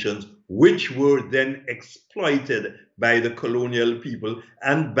organizations, which were then exploited by the colonial people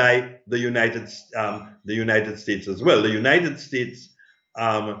and by the United States as well. The United States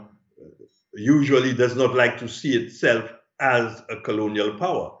usually does not like to see itself as a colonial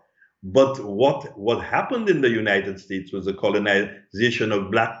power. But what happened in the United States was a colonization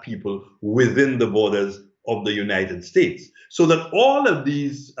of Black people within the borders of the United States. So that all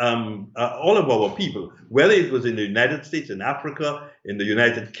of our people, whether it was in the United States, in Africa, in the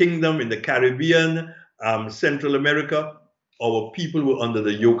United Kingdom, in the Caribbean, Central America, our people were under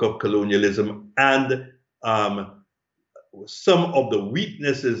the yoke of colonialism, and some of the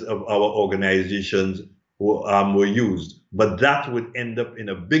weaknesses of our organizations were used. But that would end up in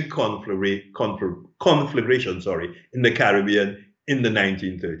a big conflagration, in the Caribbean in the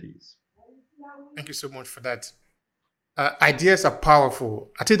 1930s. Thank you so much for that. Ideas are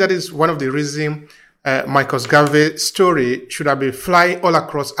powerful. I think that is one of the reasons Marcus Garvey's story should have been flying all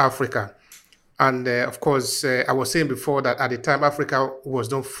across Africa. And of course, I was saying before that at the time Africa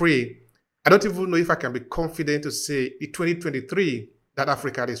was not free. I don't even know if I can be confident to say in 2023 that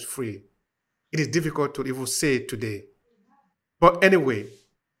Africa is free. It is difficult to even say today. But anyway,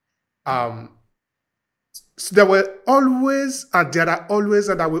 so there were always, and there are always,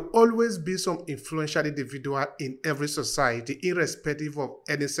 and there will always be some influential individual in every society, irrespective of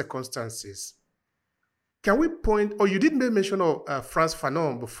any circumstances. Can we point, or you did make mention of Frantz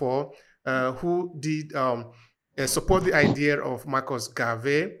Fanon before, who did support the idea of Marcus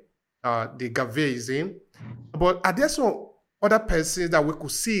Garvey, the Garveyism. But are there some other persons that we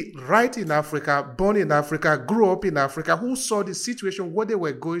could see right in Africa, born in Africa, grew up in Africa, who saw the situation, what they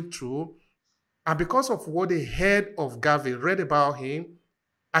were going through, and because of what they heard of Garvey, read about him,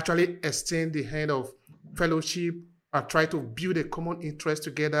 actually extend the hand of fellowship and try to build a common interest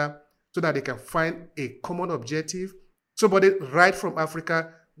together so that they can find a common objective? Somebody right from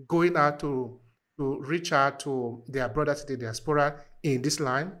Africa going out to reach out to their brothers in the diaspora in this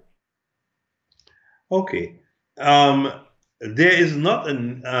line? Okay. There is not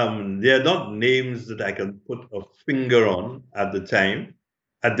there are not names that I can put a finger on at this time.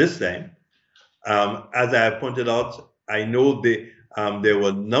 As I pointed out, I know there were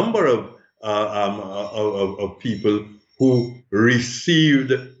a number of people who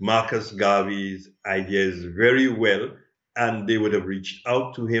received Marcus Garvey's ideas very well, and they would have reached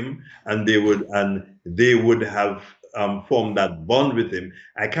out to him, and they would have formed that bond with him.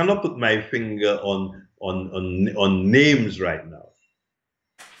 I cannot put my finger on names right now.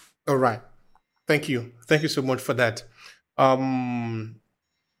 All right. Thank you. Thank you so much for that.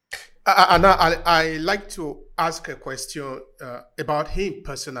 I like to ask a question about him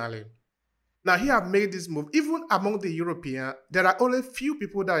personally. Now, he have made this move. Even among the European, there are only few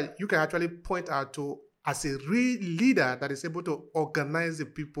people that you can actually point out to as a real leader that is able to organize the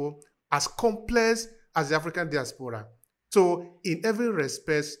people as complex as the African diaspora. So in every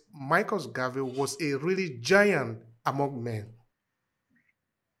respect, Marcus Garvey was a really giant among men.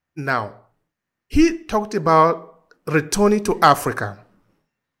 Now, he talked about returning to Africa.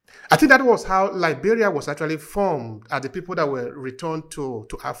 I think that was how Liberia was actually formed, as the people that were returned to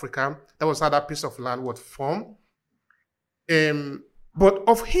Africa. That was how that piece of land was formed. But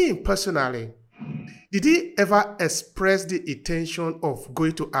of him personally, did he ever express the intention of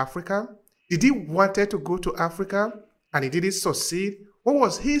going to Africa? Did he wanted to go to Africa and he didn't succeed? What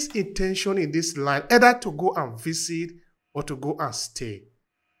was his intention in this line, either to go and visit or to go and stay?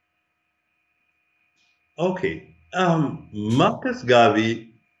 Okay. Marcus Garvey,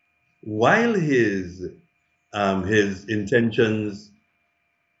 while his intentions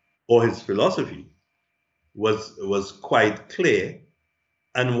or his philosophy was quite clear,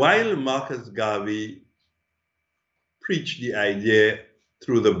 and while Marcus Garvey preached the idea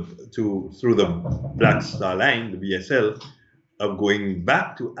through the Black Star Line, the BSL, of going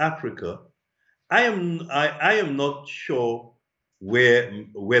back to Africa, I am not sure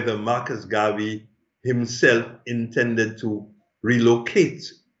whether Marcus Garvey himself intended to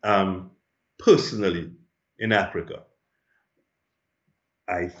relocate personally in Africa.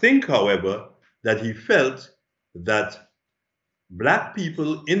 I think, however, that he felt that Black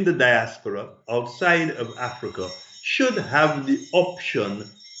people in the diaspora outside of Africa should have the option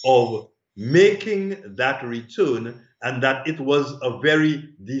of making that return and that it was a very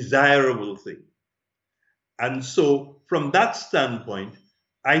desirable thing. And so, from that standpoint,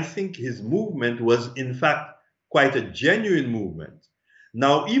 I think his movement was, in fact, quite a genuine movement.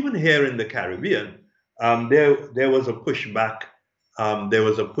 Now, even here in the Caribbean, there was a pushback. There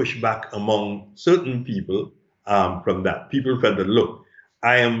was a pushback among certain people from that. People felt that, look,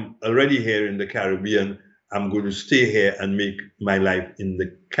 I am already here in the Caribbean. I'm going to stay here and make my life in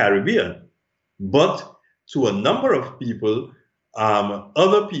the Caribbean. But to a number of people,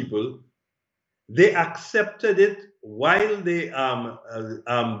 other people, they accepted it while they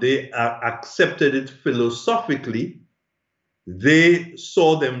accepted it philosophically. They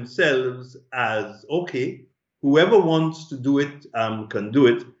saw themselves as, okay, whoever wants to do it can do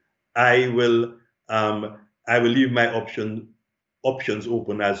it. I will leave my options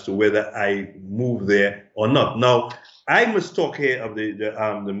open as to whether I move there or not. Now, I must talk here of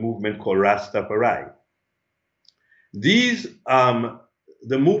the movement called Rastafari. These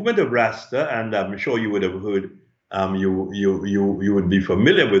the movement of Rasta, and I'm sure you would have heard, you would be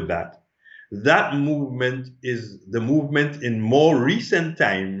familiar with that. That movement is the movement in more recent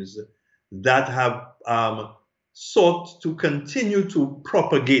times that have sought to continue to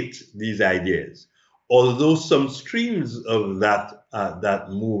propagate these ideas. Although some streams of that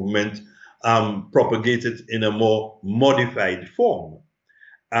movement propagate it in a more modified form.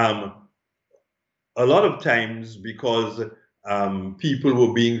 A lot of times, because people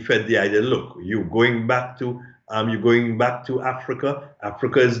were being fed the idea, look, you're going back to Africa.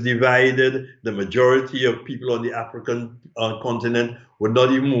 Africa is divided. The majority of people on the African continent would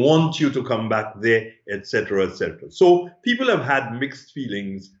not even want you to come back there, etc., etc. So people have had mixed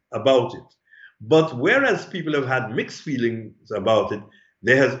feelings about it. But whereas people have had mixed feelings about it,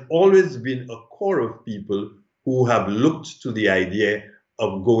 there has always been a core of people who have looked to the idea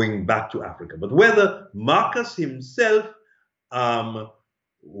of going back to Africa. But whether Marcus himself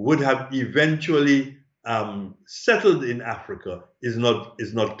would have eventually settled in Africa is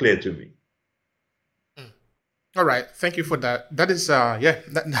not clear to me. All right, thank you for that. That is,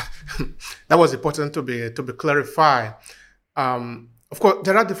 that was important to be clarified. Of course,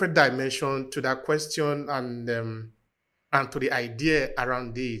 there are different dimensions to that question and to the idea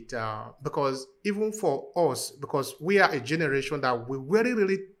around it. Because even for us, because we are a generation that we were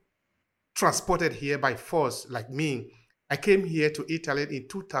really transported here by force, like me. I came here to Italy in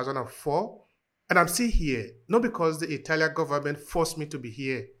 2004, and I'm still here, not because the Italian government forced me to be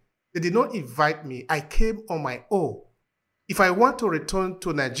here. They did not invite me. I came on my own. If I want to return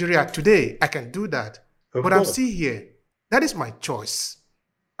to Nigeria today, I can do that. But I'm still here. That is my choice.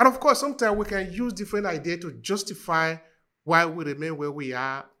 And of course, sometimes we can use different ideas to justify why we remain where we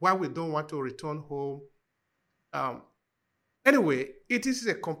are, why we don't want to return home. Anyway, it is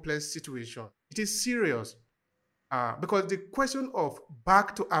a complex situation. It is serious. Because the question of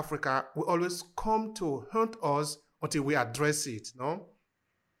back to Africa will always come to haunt us until we address it, no?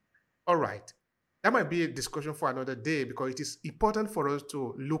 All right. That might be a discussion for another day because it is important for us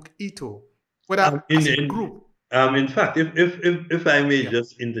to look into whether as a group. In fact, if I may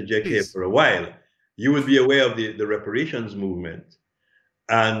just interject here for a while, you will be aware of the reparations movement.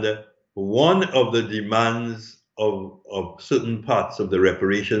 And one of the demands of certain parts of the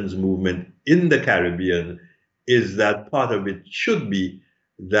reparations movement in the Caribbean is that part of it should be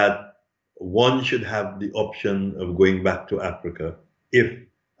that one should have the option of going back to Africa if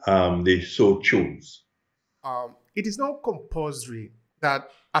they so choose. It is not compulsory that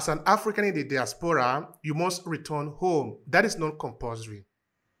as an African in the diaspora, you must return home. That is not compulsory.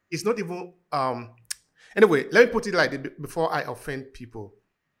 It's not even... Anyway, let me put it like this before I offend people.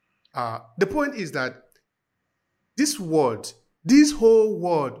 The point is that this whole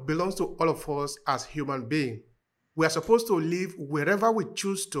world belongs to all of us as human beings. We are supposed to live wherever we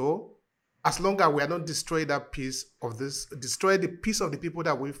choose to, as long as we are not destroy that piece of this, destroy the piece of the people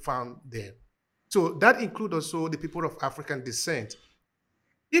that we found there. So that includes also the people of African descent.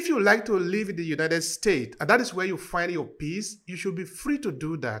 If you like to live in the United States, and that is where you find your peace, you should be free to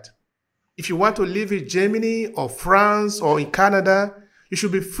do that. If you want to live in Germany or France or in Canada, you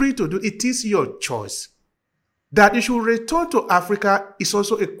should be free to do it. It is your choice. That you should return to Africa is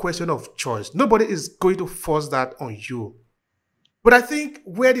also a question of choice. Nobody is going to force that on you. But I think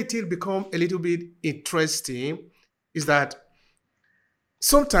where it will become a little bit interesting is that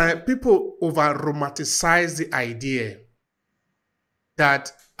sometimes people over-romanticize the idea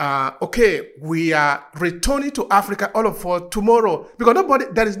that, okay, we are returning to Africa all of us tomorrow, because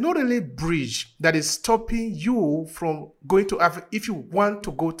there is no really bridge that is stopping you from going to Africa if you want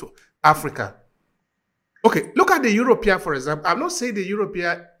to go to Africa. Okay, look at the European, for example. I'm not saying the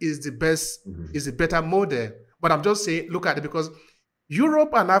European is the best, is the better model, But I'm just saying, look at it, because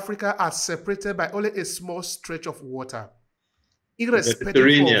Europe and Africa are separated by only a small stretch of water.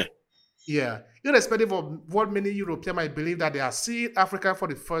 Mediterranean. Irrespective of what many Europeans might believe that they are seeing Africa for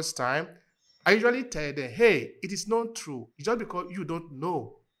the first time, I usually tell them, hey, it is not true. It's just because you don't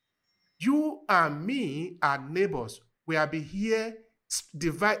know. You and me are neighbors. We have been here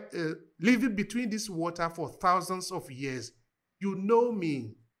living between this water for thousands of years. You know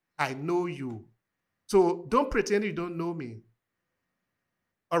me. I know you. So don't pretend you don't know me.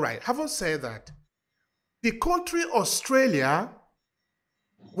 All right. Having said that, the country Australia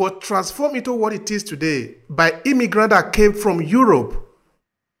was transformed into what it is today by immigrants that came from Europe.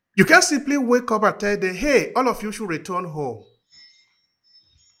 You can't simply wake up and tell them, hey, all of you should return home.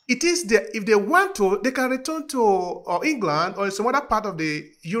 It is if they want to, they can return to England or some other part of the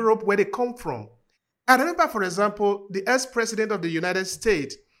Europe where they come from. I remember, for example, the ex-president of the United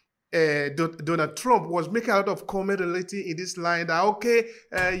States, Donald Trump, was making a lot of comment relating in this line that, okay,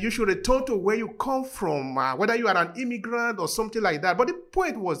 you should return to where you come from, whether you are an immigrant or something like that. But the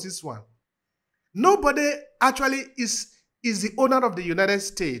point was this one. Nobody actually is the owner of the United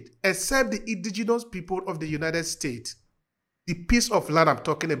States except the indigenous people of the United States. The piece of land I'm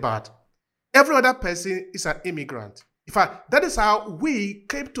talking about. Every other person is an immigrant. In fact, that is how we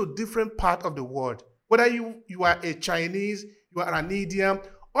came to different parts of the world. Whether you are a Chinese, you are an Indian,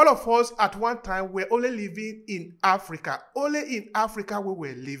 all of us at one time were only living in Africa. Only in Africa we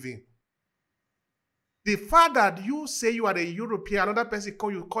were living. The fact that you say you are a European, another person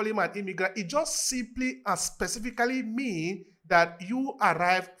you call him an immigrant, it just simply and specifically means that you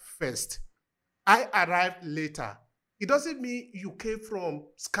arrived first. I arrived later. It doesn't mean you came from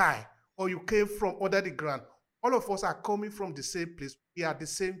sky or you came from under the ground. All of us are coming from the same place. We are the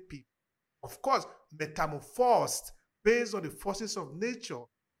same people. Of course, metamorphosed based on the forces of nature,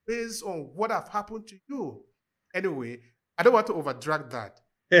 based on what have happened to you. Anyway, I don't want to overdrag that.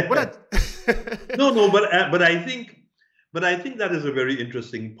 But I think that is a very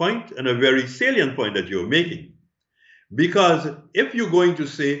interesting point and a very salient point that you're making. Because if you're going to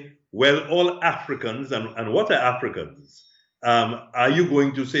say, well, all Africans, and what are Africans? Are you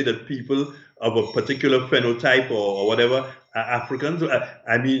going to say that people of a particular phenotype or whatever are Africans?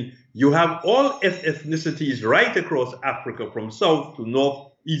 I mean, you have all ethnicities right across Africa, from south to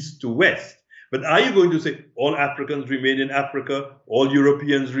north, east to west. But are you going to say all Africans remain in Africa, all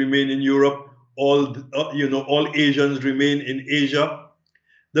Europeans remain in Europe, all Asians remain in Asia?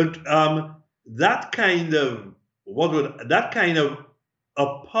 That kind of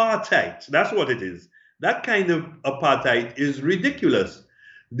apartheid, that's what it is. That kind of apartheid is ridiculous.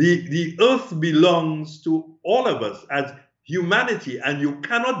 The earth belongs to all of us as humanity, and you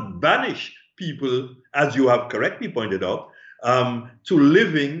cannot banish people, as you have correctly pointed out, to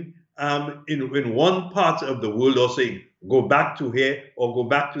living in one part of the world, or saying, go back to here or go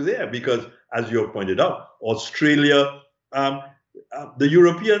back to there, because as you have pointed out, Australia, the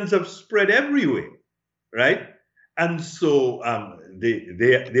Europeans have spread everywhere, right? And so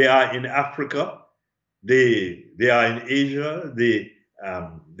they are in Africa, they are in Asia, they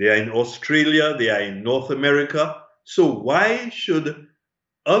are in Australia, they are in North America. So why should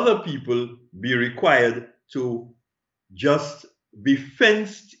other people be required to just be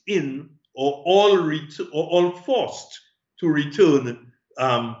fenced in, or all forced to return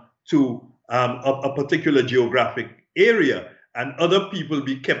to a particular geographic area, and other people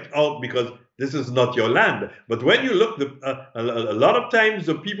be kept out because this is not your land? But when you look, a lot of times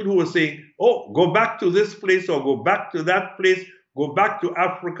the people who are saying, oh, go back to this place or go back to that place, go back to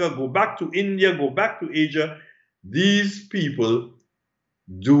Africa, go back to India, go back to Asia, these people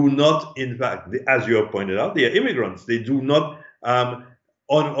do not, in fact, as you have pointed out, they are immigrants. They do not, on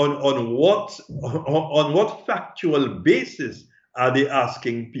what factual basis are they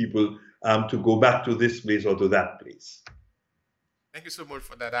asking people to go back to this place or to that place? Thank you so much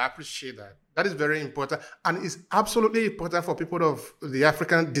for that. I appreciate that. That is very important. And it's absolutely important for people of the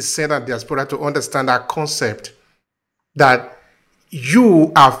African descent and diaspora to understand that concept, that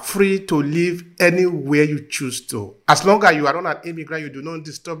you are free to live anywhere you choose to. As long as you are not an immigrant, you do not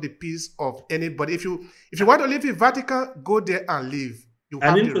disturb the peace of anybody. If you want to live in Vatican, go there and live. You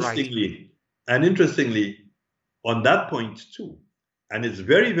have the right. And interestingly, on that point too, and it's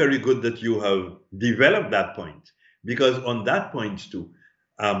very, very good that you have developed that point, because on that point too,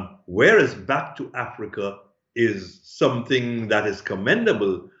 whereas back to Africa is something that is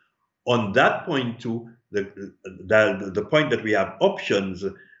commendable, on that point too, the point that we have options,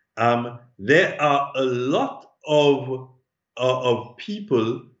 there are a lot of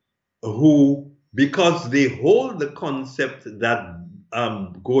people who, because they hold the concept that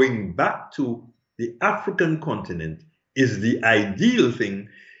going back to the African continent is the ideal thing,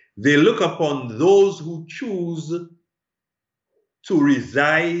 they look upon those who choose to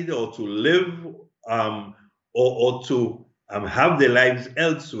reside or to live or to have their lives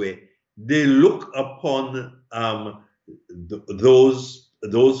elsewhere. They look upon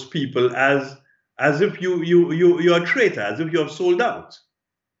those people as if you're a traitor, as if you have sold out.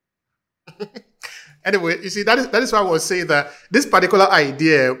 Anyway, you see, that is why I was saying that this particular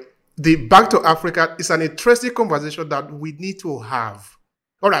idea, the back to Africa, is an interesting conversation that we need to have.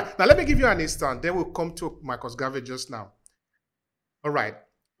 All right, now let me give you an instance. Then we'll come to Marcus Garvey just now. All right,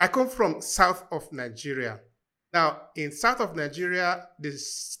 I come from south of Nigeria. Now, in south of Nigeria, the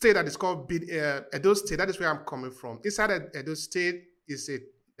state that is called Edo State, that is where I'm coming from. Inside Edo State is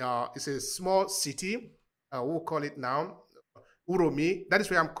a small city, we'll call it now, Uromi. That is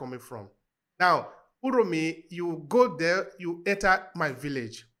where I'm coming from. Now, Uromi, you go there, you enter my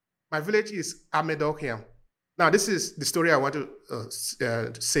village. My village is Amedokiam. Now, this is the story I want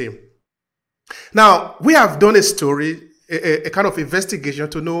to say. Now, we have done a story, a kind of investigation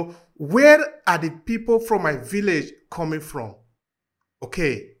to know where are the people from my village coming from.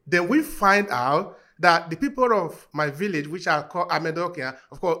 Okay, then we find out that the people of my village, which are called Amedokiam,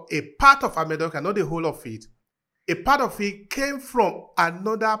 of course, a part of Amedokiam, not the whole of it, a part of it came from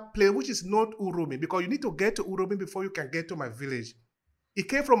another place, which is not Uromi, because you need to get to Uromi before you can get to my village. It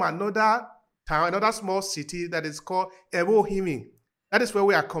came from another town, another small city that is called Ewohimi. That is where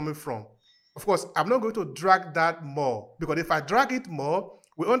we are coming from. Of course, I'm not going to drag that more, because if I drag it more,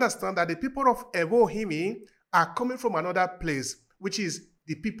 we understand that the people of Ewohimi are coming from another place, which is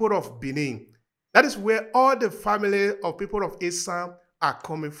the people of Benin. That is where all the family of people of Assam are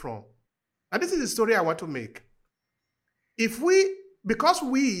coming from. And this is the story I want to make. Because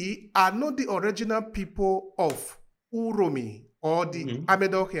we are not the original people of Uromi or the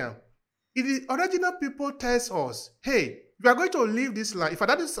Amedokiam, if the original people tells us, hey, you are going to leave this land, if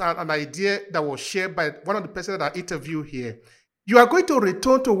that is an idea that was shared by one of the persons that I interviewed here, you are going to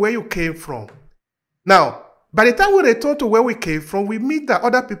return to where you came from. Now, by the time we return to where we came from, we meet that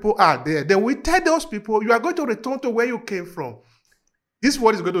other people are there. Then we tell those people, you are going to return to where you came from. This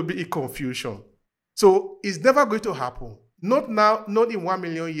word is going to be a confusion. So it's never going to happen. Not now, not in 1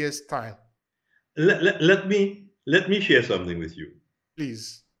 million years' time. Let me share something with you.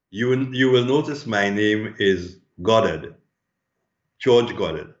 Please. You will notice my name is Goddard, George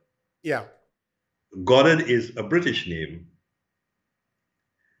Goddard. Yeah. Goddard is a British name.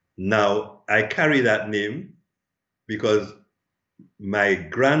 Now, I carry that name because my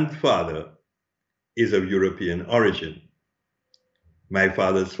grandfather is of European origin. My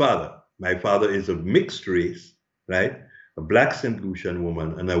father's father. My father is of mixed race, right? A black St. Lucian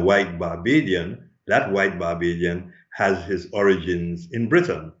woman and a white Barbadian. That white Barbadian has his origins in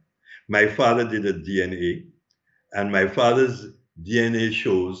Britain. My father did a DNA, and my father's DNA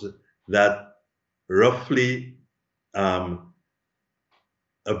shows that roughly a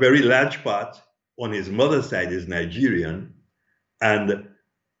very large part on his mother's side is Nigerian, and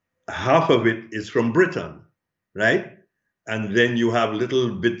half of it is from Britain, right? And then you have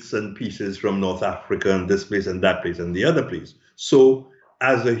little bits and pieces from North Africa and this place and that place and the other place. So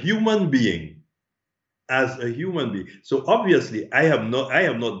as a human being, so obviously I have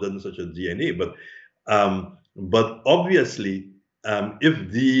not done such a DNA, but obviously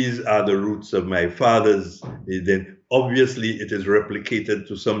if these are the roots of my father's, then obviously it is replicated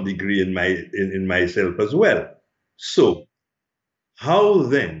to some degree in myself as well. So how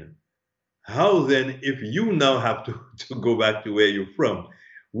then, if you now have to go back to where you're from,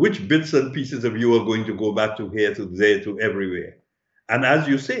 which bits and pieces of you are going to go back to here, to there, to everywhere? And as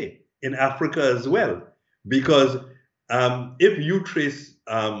you say, in Africa as well, because if you trace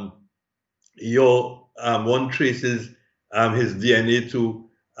one traces his DNA to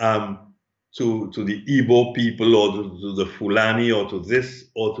the Igbo people or to the Fulani or to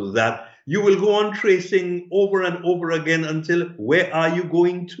this or to that, you will go on tracing over and over again until where are you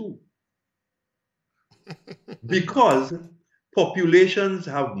going to? Because populations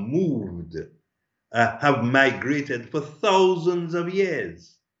have moved, have migrated for thousands of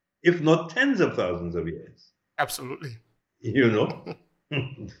years, if not tens of thousands of years. Absolutely. You know?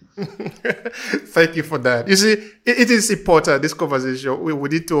 Thank you for that. You see, it is important, this conversation. We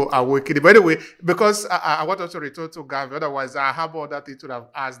need to awaken it. By the way, because I want us to return to Garvey, otherwise I have all that thing to have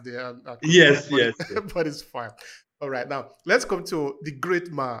asked there. Yes. But it's fine. All right, now let's come to the great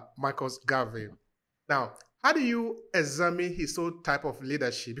man, Marcus Garvey. Now, how do you examine his own type of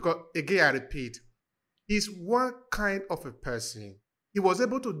leadership? Because again, I repeat, he's one kind of a person. He was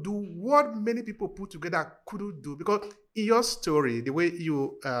able to do what many people put together couldn't do. Because in your story, the way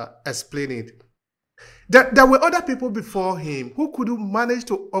you explain it, There were other people before him who couldn't manage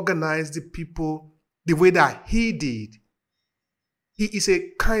to organize the people the way that he did. He is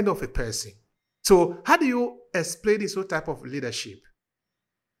a kind of a person. So how do you explain this whole type of leadership?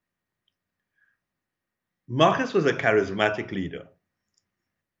 Marcus was a charismatic leader.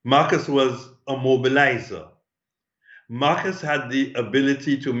 Marcus was a mobilizer. Marcus had the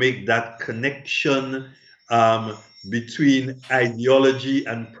ability to make that connection between ideology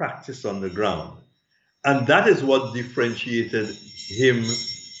and practice on the ground. And that is what differentiated him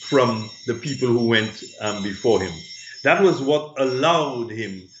from the people who went before him. That was what allowed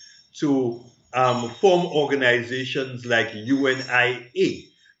him to form organizations like UNIA,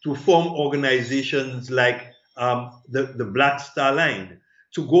 to form organizations like the Black Star Line,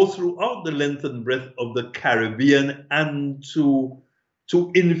 to go throughout the length and breadth of the Caribbean and to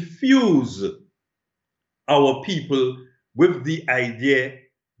infuse our people with the idea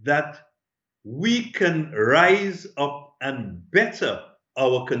that we can rise up and better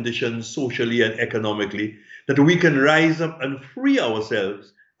our conditions socially and economically, that we can rise up and free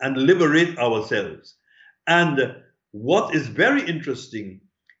ourselves and liberate ourselves. And what is very interesting,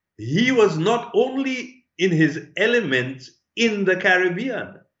 he was not only in his element in the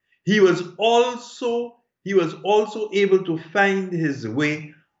Caribbean, he was also able to find his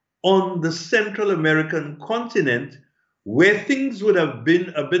way on the Central American continent, where things would have been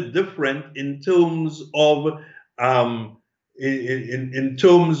a bit different in terms of in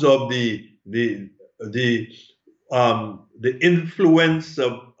terms of the influence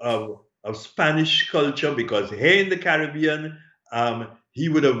of Spanish culture, because here in the Caribbean he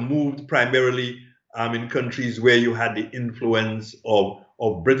would have moved primarily in countries where you had the influence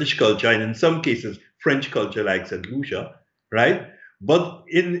of British culture, and in some cases French culture, like St. Lucia, right? But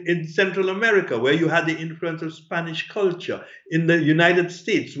in Central America, where you had the influence of Spanish culture, in the United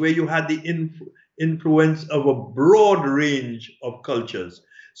States, where you had the influence of a broad range of cultures.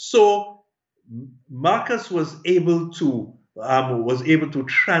 So Marcus was able to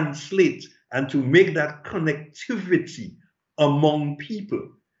translate and to make that connectivity among people.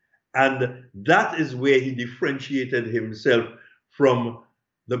 And that is where he differentiated himself from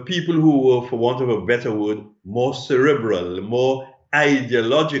the people who were, for want of a better word, more cerebral, more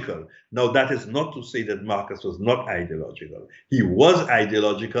ideological. Now, that is not to say that Marcus was not ideological. He was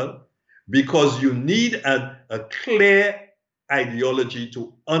ideological, because you need a clear ideology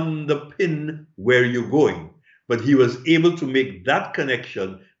to underpin where you're going. But he was able to make that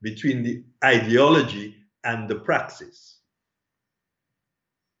connection between the ideology and the praxis.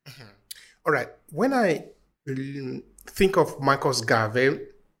 All right. When I think of Marcus Garvey,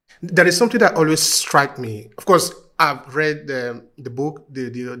 there is something that always strikes me. Of course, I've read the book,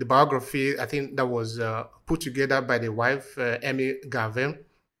 the biography, I think that was put together by the wife, Emmy Garvey.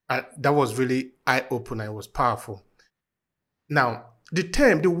 That was really eye-opening. It was powerful. Now,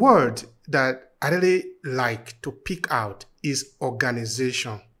 the word that I really like to pick out is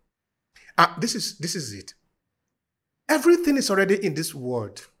organization. This is it. Everything is already in this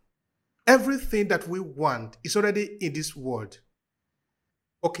word. Everything that we want is already in this word.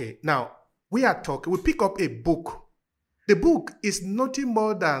 Okay, now we are talking, we pick up a book. The book is nothing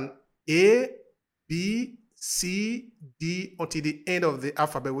more than A, B, C, D until the end of the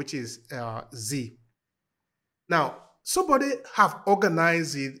alphabet, which is Z. Now, somebody have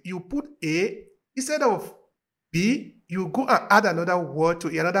organized it. You put A instead of B, you go and add another word to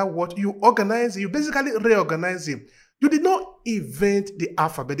another word. You organize it. You basically reorganize it. You did not invent the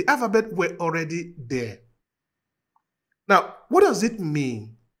alphabet. The alphabet were already there. Now, what does it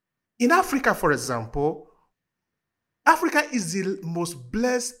mean? In Africa, for example, Africa is the most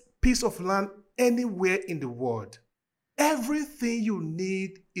blessed piece of land anywhere in the world. Everything you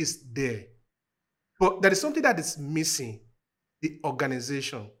need is there. But there is something that is missing, the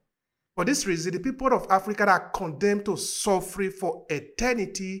organization. For this reason, the people of Africa are condemned to suffering for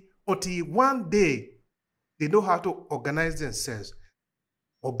eternity until one day they know how to organize themselves.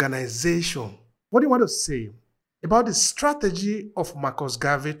 Organization. What do you want to say about the strategy of Marcus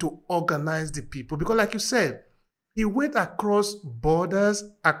Garvey to organize the people? Because like you said, he went across borders,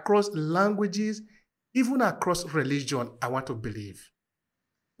 across languages, even across religion, I want to believe.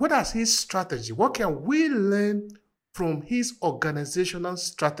 What is his strategy? What can we learn from his organizational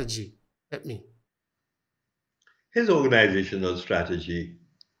strategy? Let me. His organizational strategy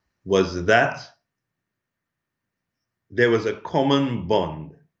was that there was a common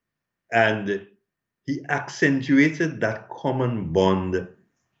bond, and he accentuated that common bond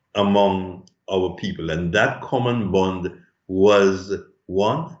among our people. And that common bond was,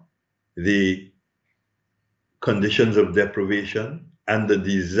 one, the conditions of deprivation and the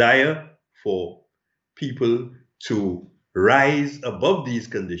desire for people to rise above these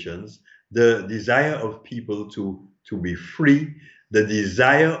conditions, the desire of people to be free, the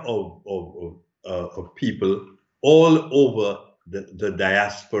desire of people all over the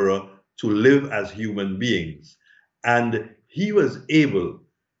diaspora to live as human beings. And he was able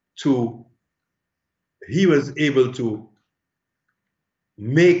to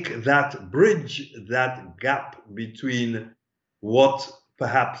make that bridge, that gap between what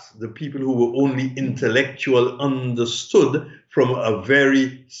perhaps the people who were only intellectual understood from a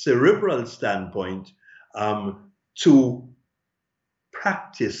very cerebral standpoint, to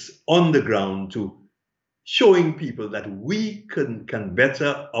practice on the ground, to showing people that we can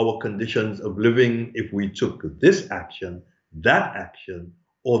better our conditions of living if we took this action, that action,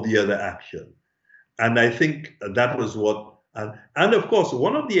 or the other action. And I think that was what, and of course,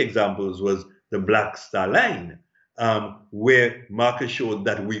 one of the examples was the Black Star Line, where Marcus showed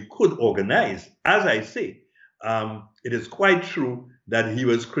that we could organize. As I say, it is quite true that he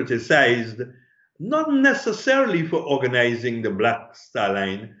was criticized, not necessarily for organizing the Black Star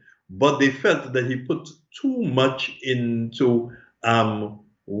Line, but they felt that he put too much into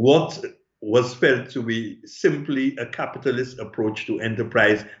what was felt to be simply a capitalist approach to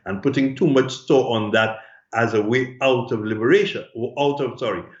enterprise, and putting too much store on that as a way out of liberation, or out of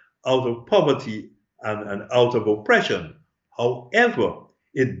poverty and out of oppression. However,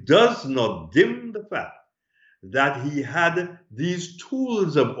 it does not dim the fact that he had these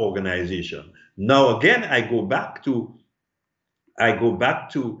tools of organization. Now, again, I go back to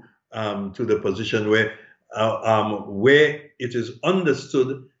the position where it is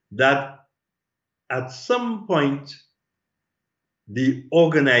understood that at some point the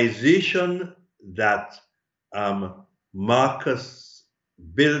organization that Marcus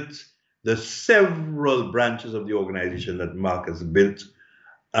built, the several branches of the organization that Marcus built,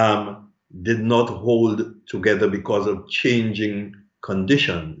 did not hold together because of changing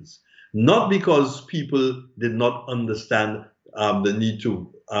conditions, not because people did not understand the need to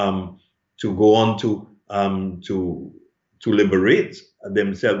go on to liberate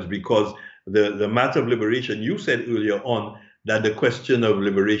themselves, because the matter of liberation, you said earlier on that the question of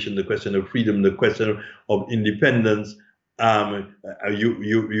liberation, the question of freedom, the question of independence,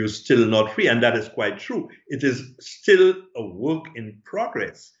 you're still not free, and that is quite true. It is still a work in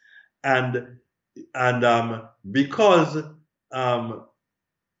progress, and because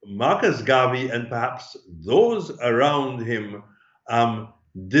Marcus Garvey and perhaps those around him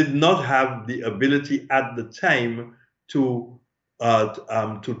did not have the ability at the time to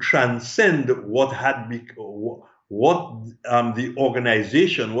transcend what had the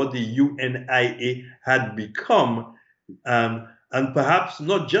organization, what the UNIA had become, and perhaps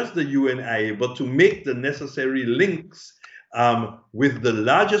not just the UNIA, but to make the necessary links with the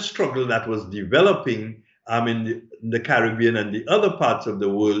larger struggle that was developing in the Caribbean and the other parts of the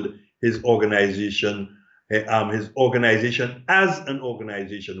world. His organization as an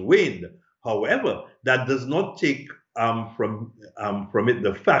organization waned. However, that does not take from it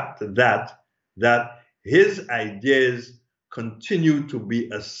the fact that his ideas continue to be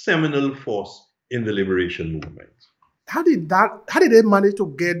a seminal force in the liberation movement. How did they manage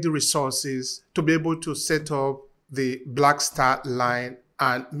to get the resources to be able to set up the Black Star Line,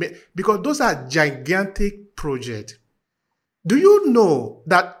 because those are gigantic projects? Do you know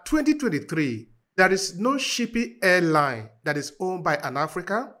that 2023 there is no shipping airline that is owned by an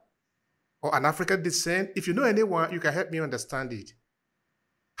African or an African descent? If you know anyone, you can help me understand it.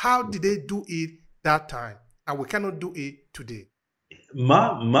 How did they do it that time, and we cannot do it today?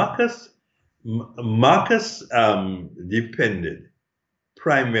 Marcus depended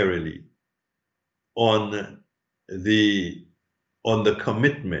primarily on the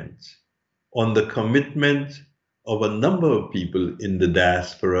commitment of a number of people in the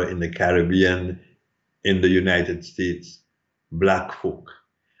diaspora, in the Caribbean, in the United States, Black folk.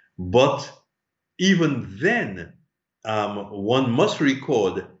 But even then, one must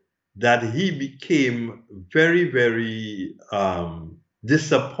record that he became very, very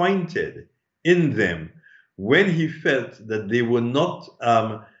disappointed in them when he felt that they were not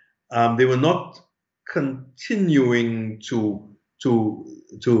continuing to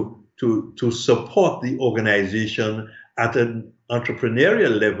support the organization at an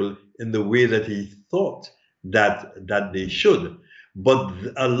entrepreneurial level in the way that he thought that they should. But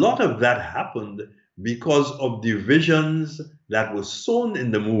a lot of that happened because of divisions that were sown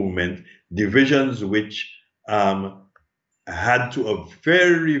in the movement, divisions which had to a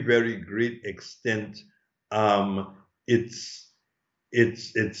very, very great extent its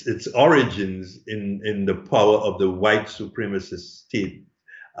origins in the power of the white supremacist state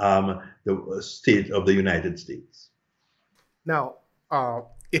the state of the United States. Now,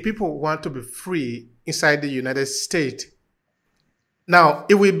 if people want to be free inside the United States, now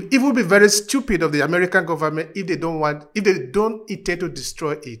it will be very stupid of the American government if they don't intend to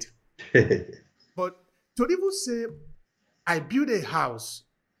destroy it. But to even say, I build a house,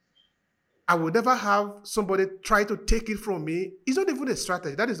 I will never have somebody try to take it from me. It's not even a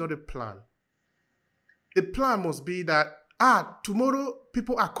strategy. That is not a plan. The plan must be that, tomorrow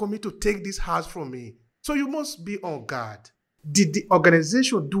people are coming to take this house from me. So you must be on guard. Did the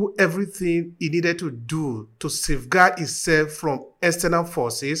organization do everything it needed to do to safeguard itself from external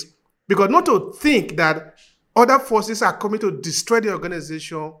forces? Because not to think that other forces are coming to destroy the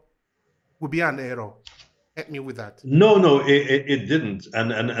organization would be an error. Help me with that. No, it didn't,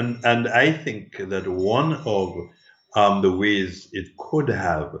 and I think that one of the ways it could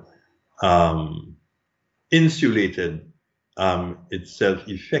have insulated itself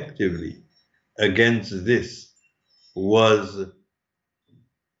effectively against this was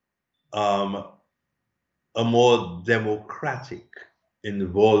a more democratic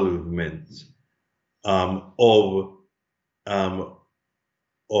involvement of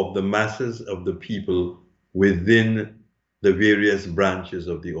the masses of the people within the various branches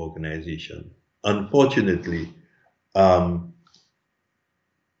of the organization. Unfortunately,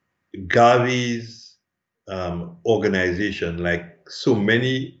 Garvey's organization, like so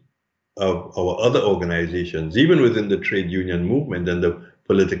many of our other organizations, even within the trade union movement and the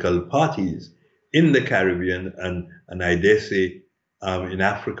political parties in the Caribbean and I dare say in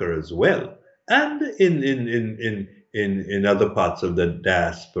Africa as well, and in other parts of the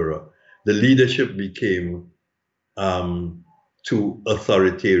diaspora, the leadership became too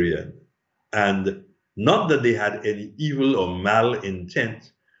authoritarian. And not that they had any evil or mal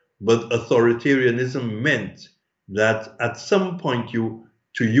intent, but authoritarianism meant that at some point to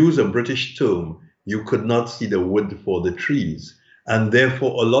use a British term, you could not see the wood for the trees. And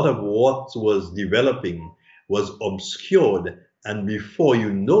therefore, a lot of what was developing was obscured. And before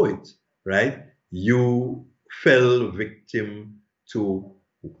you know it, right, you fell victim to,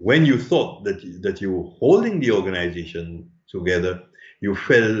 when you thought that you were holding the organization together, you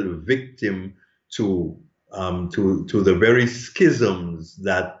fell victim to the very schisms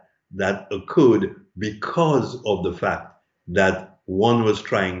that occurred because of the fact that one was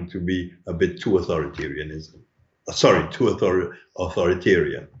trying to be a bit too authoritarian.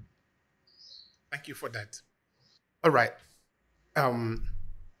 Thank you for that. All right.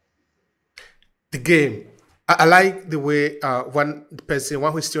 The game. I like the way one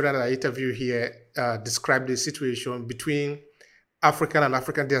historian that I interviewed here described the situation between African and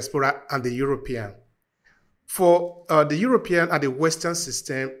African diaspora and the European. For the European and the Western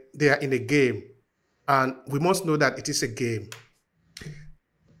system, they are in a game, and we must know that it is a game.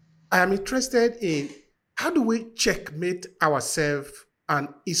 I am interested in how do we checkmate ourselves and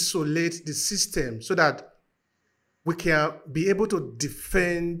isolate the system so that we can be able to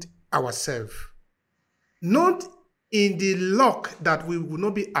defend ourselves. Not in the luck that we will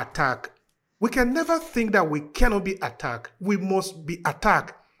not be attacked. We can never think that we cannot be attacked. We must be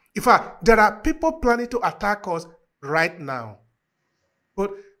attacked. In fact, there are people planning to attack us right now.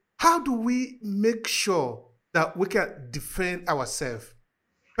 But how do we make sure that we can defend ourselves?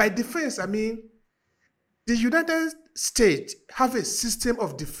 By defense, I mean, the United States have a system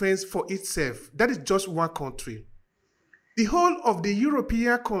of defense for itself. That is just one country. The whole of the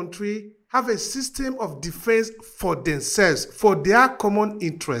European country have a system of defense for themselves, for their common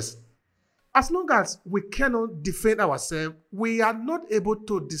interest. As long as we cannot defend ourselves, we are not able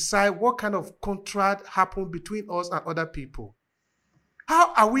to decide what kind of contract happened between us and other people.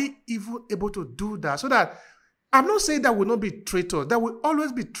 How are we even able to do that? So that, I'm not saying that will not be traitors, there will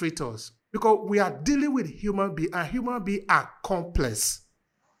always be traitors, because we are dealing with human beings, and human beings are complex.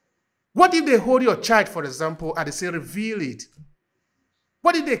 What if they hold your child, for example, and they say, reveal it?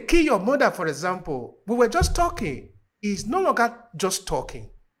 What if they kill your mother, for example? We were just talking. It's no longer just talking.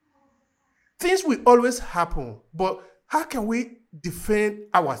 Things will always happen, but how can we defend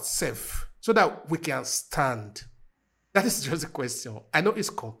ourselves so that we can stand? That is just a question. I know it's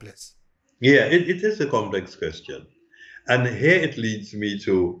complex. Yeah, it is a complex question. And here it leads me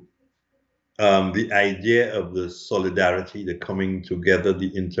to the idea of the solidarity, the coming together,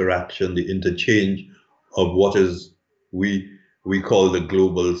 the interaction, the interchange of what is we call the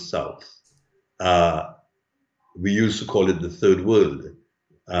global South. We used to call it the third world.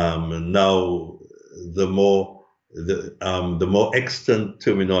 Now the more extant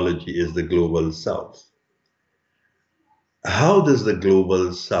terminology is the global South. How does the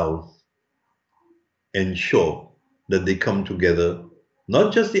global South ensure that they come together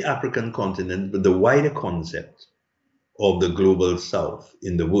not just the African continent, but the wider concept of the global South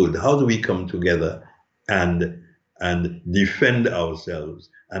in the world. How do we come together and defend ourselves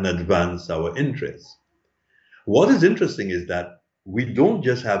and advance our interests? What is interesting is that we don't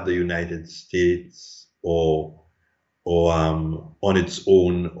just have the United States or on its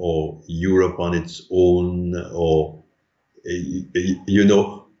own, or Europe on its own, or you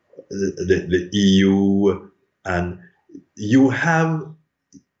know, the EU, and you have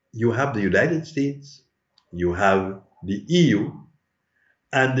the United States, you have the EU,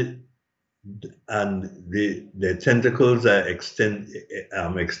 and the tentacles are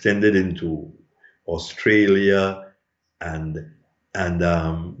extended into Australia and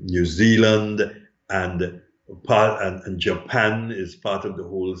New Zealand, and Japan is part of the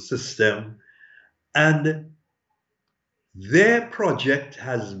whole system. And their project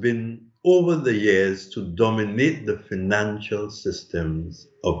has been, over the years, to dominate the financial systems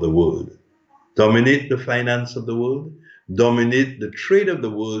of the world, dominate the finance of the world, dominate the trade of the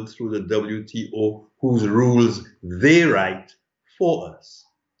world through the WTO, whose rules they write for us.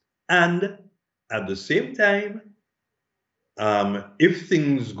 And at the same time, if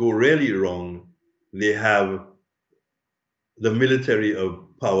things go really wrong, they have the military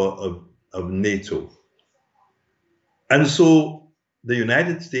power of NATO. And so the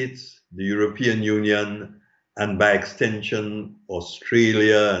United States, the European Union, and by extension,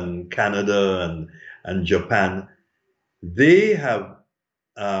 Australia and Canada and Japan, they have,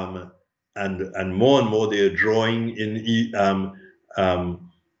 and more they are drawing in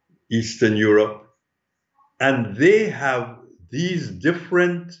Eastern Europe, and they have these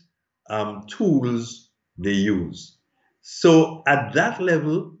different tools they use. So at that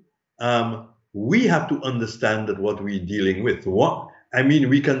level, we have to understand that what we're dealing with.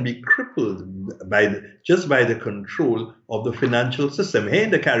 We can be crippled just by the control of the financial system. Here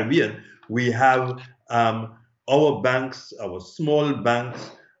in the Caribbean, we have our banks, our small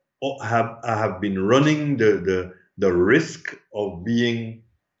banks, have been running the risk of being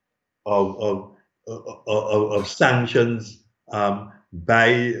of sanctions by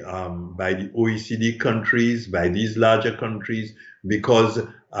the OECD countries, by these larger countries, because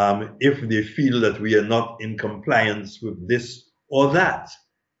if they feel that we are not in compliance with this or that,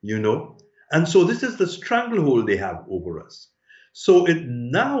 And so this is the stranglehold they have over us. So it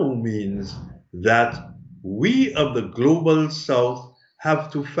now means that we of the global South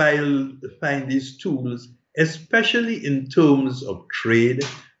have to find these tools, especially in terms of trade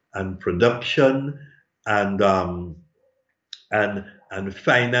and production and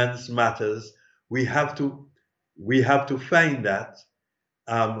finance matters. We have to find that.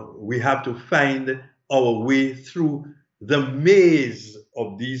 We have to find our way through the maze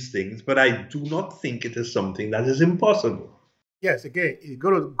of these things, but I do not think it is something that is impossible. Yes, again, you got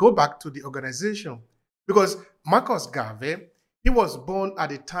to go back to the organization, because Marcus Garvey, he was born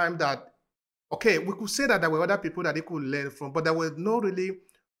at a time that, okay, we could say that there were other people that he could learn from, but there was no really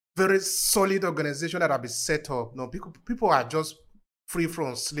very solid organization that had been set up. No, people are just free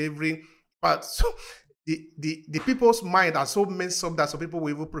from slavery, but so the people's mind are so messed up that some people will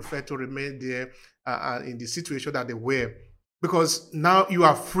even prefer to remain there in the situation that they were, because now you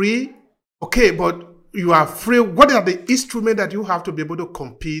are free, okay, but you are free. What are the instruments that you have to be able to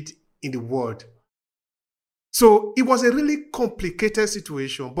compete in the world? So it was a really complicated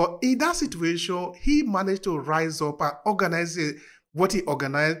situation, but in that situation, he managed to rise up and organize what he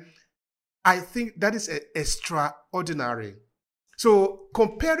organized. I think that is extraordinary. So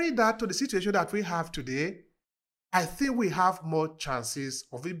comparing that to the situation that we have today, I think we have more chances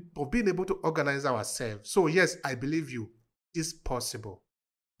of being able to organize ourselves. So yes, I believe you, it's possible.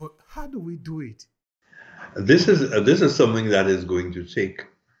 But how do we do it? This is something that is going to take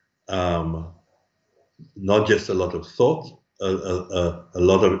not just a lot of thought, a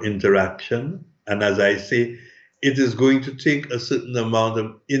lot of interaction, and as I say, it is going to take a certain amount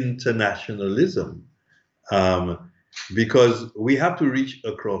of internationalism, because we have to reach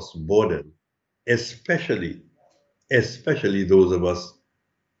across borders, especially those of us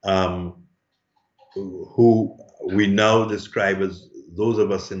who we now describe as those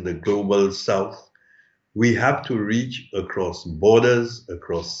of us in the global South. We have to reach across borders,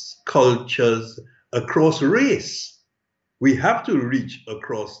 across cultures, across race. We have to reach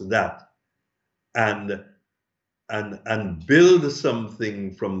across that and build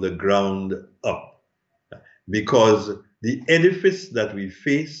something from the ground up, because the edifice that we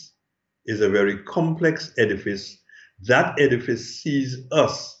face is a very complex edifice. That edifice sees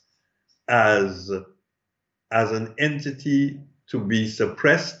us as an entity to be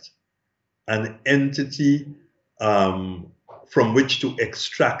suppressed, an entity from which to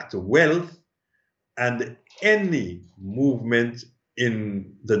extract wealth, and any movement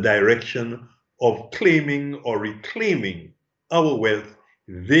in the direction of claiming or reclaiming our wealth,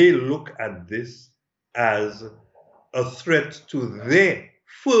 they look at this as a threat to their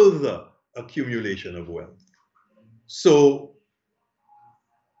further accumulation of wealth. So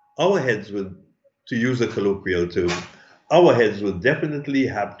our heads would, to use a colloquial term, our heads would definitely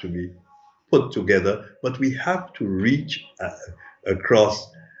have to be put together, but we have to reach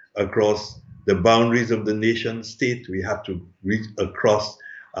across the boundaries of the nation state. We have to reach across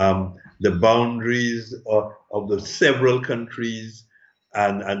the boundaries of the several countries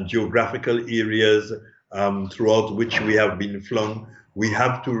and geographical areas throughout which we have been flung. We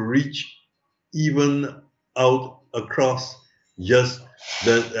have to reach even out across just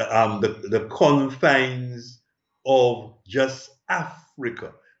the confines of just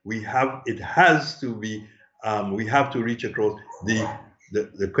Africa. We have to reach across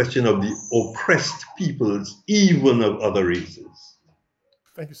the question of the oppressed peoples, even of other races.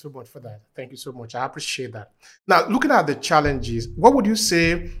 Thank you so much for that. Thank you so much. I appreciate that. Now, looking at the challenges, what would you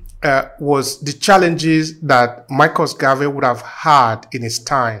say was the challenges that Marcus Garvey would have had in his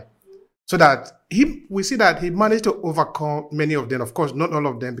time, so that we see that he managed to overcome many of them? Of course, not all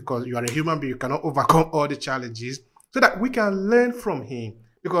of them, because you are a human being, you cannot overcome all the challenges, so that we can learn from him.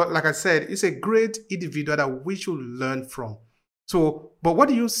 Because, like I said, he's a great individual that we should learn from. So, but what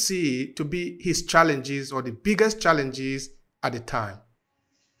do you see to be his challenges, or the biggest challenges at the time?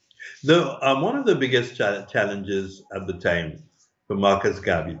 One of the biggest challenges at the time for Marcus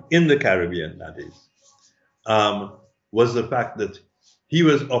Garvey, in the Caribbean that is, was the fact that he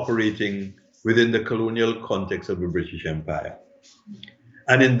was operating within the colonial context of the British Empire.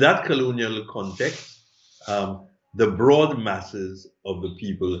 And in that colonial context, the broad masses of the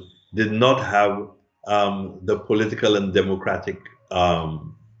people did not have the political and democratic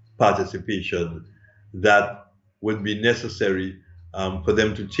participation that would be necessary for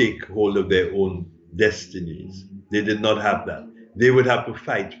them to take hold of their own destinies. They did not have that. They would have to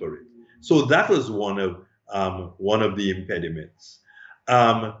fight for it. So that was one of the impediments.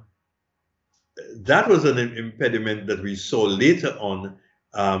 That was an impediment that we saw later on,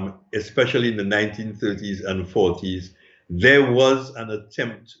 especially in the 1930s and 40s. There was an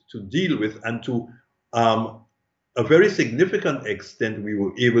attempt to deal with, and to a very significant extent, we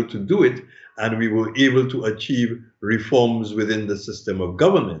were able to do it, and we were able to achieve reforms within the system of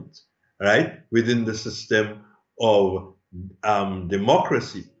government, right? Within the system of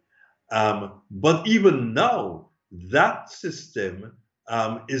democracy. But even now, that system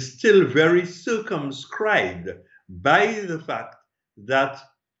is still very circumscribed by the fact that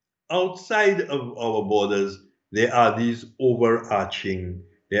outside of our borders, there are these overarching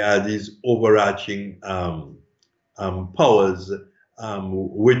powers,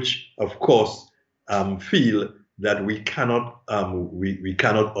 which, of course, feel that we cannot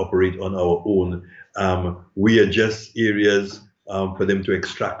operate on our own. We are just areas for them to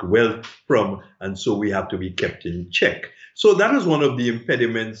extract wealth from, and so we have to be kept in check. So that is one of the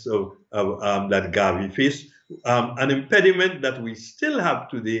impediments that Garvey faced, an impediment that we still have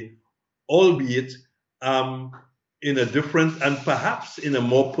today, albeit in a different and perhaps in a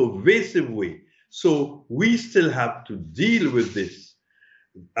more pervasive way. So we still have to deal with this.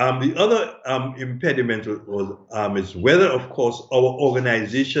 The other impediment is whether, of course, our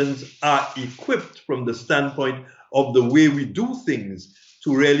organizations are equipped from the standpoint of the way we do things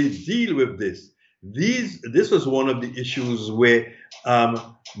to really deal with this. This was one of the issues where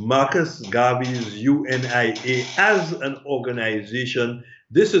Marcus Garvey's UNIA as an organization,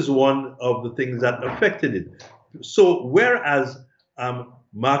 this is one of the things that affected it. So whereas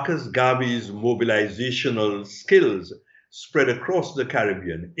Marcus Garvey's mobilizational skills spread across the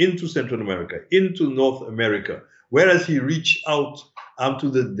Caribbean, into Central America, into North America, whereas he reached out to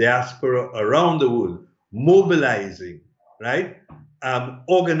the diaspora around the world, mobilizing, right?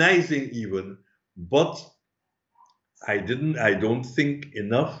 Organizing even, but I don't think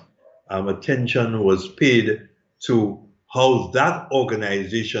enough attention was paid to how that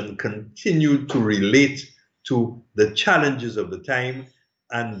organization continued to relate to the challenges of the time.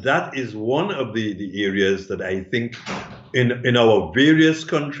 And that is one of the areas that I think in our various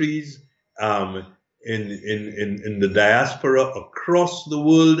countries, in the diaspora across the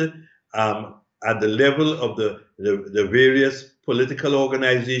world, at the level of the various political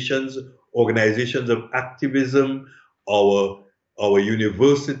organizations of activism, our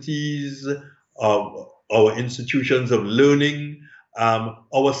universities, our institutions of learning,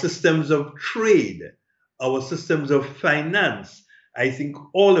 our systems of trade, our systems of finance. I think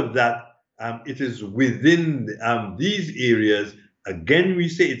all of that it is within these areas. Again, we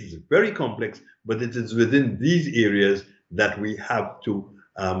say it is very complex, but it is within these areas that we have to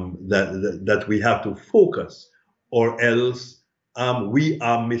that we have to focus, or else we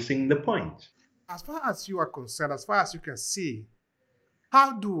are missing the point. As far as you are concerned, as far as you can see,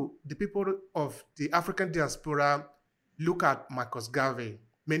 how do the people of the African diaspora look at Marcus Garvey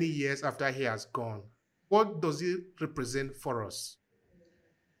many years after he has gone? What does he represent for us?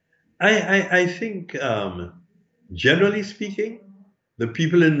 I think, generally speaking, the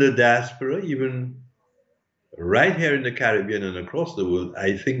people in the diaspora, even right here in the Caribbean and across the world,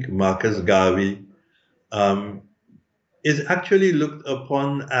 I think Marcus Garvey um, is actually looked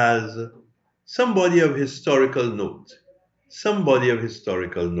upon as somebody of historical note, somebody of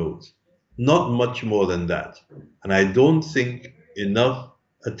historical note, not much more than that. And I don't think enough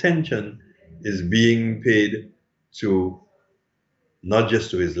attention is being paid to not just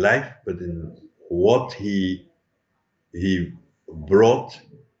to his life, but in what he brought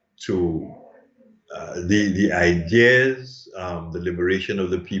to the ideas, the liberation of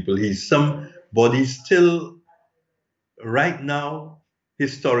the people. He's somebody still right now,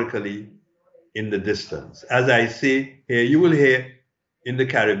 historically, in the distance. As I say here, you will hear in the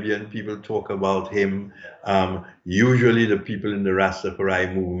Caribbean people talk about him, usually the people in the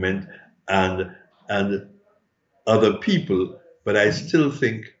Rastafari movement and and other people, but I still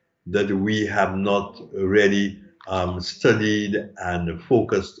think that we have not really studied and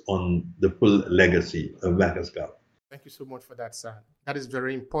focused on the full legacy of Marcus Garvey. Thank you so much for that, sir. That is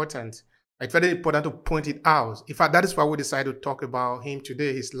very important. It's very important to point it out. In fact, that is why we decided to talk about him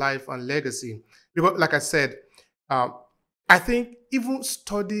today, his life and legacy. Because, like I said, I think even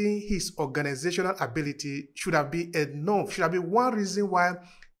studying his organizational ability should have been enough, should have been one reason why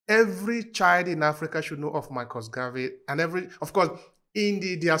every child in Africa should know of Marcus Garvey. And of course, in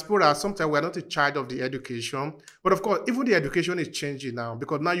the diaspora, sometimes we're not a child of the education. But of course, even the education is changing now,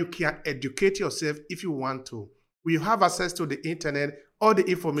 because now you can educate yourself if you want to. When you have access to the internet, all the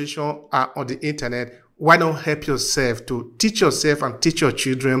information are on the internet. Why not help yourself to teach yourself and teach your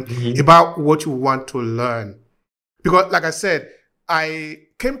children about what you want to learn? Because, like I said, I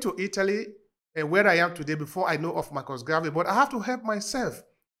came to Italy where I am today before I know of Marcus Garvey, but I have to help myself.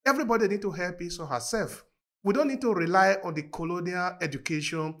 Everybody needs to help his or herself. We don't need to rely on the colonial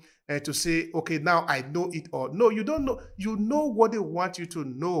education to say, okay, now I know it all. No, you don't know. You know what they want you to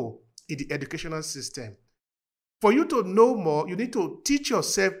know in the educational system. For you to know more, you need to teach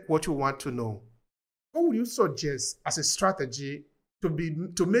yourself what you want to know. What would you suggest as a strategy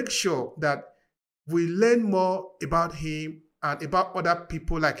to make sure that we learn more about him and about other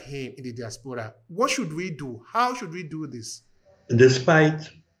people like him in the diaspora? What should we do? How should we do this?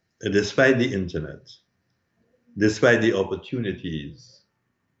 Despite the internet, despite the opportunities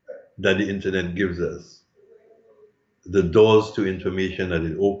that the internet gives us, the doors to information that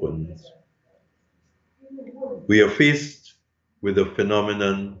it opens, we are faced with a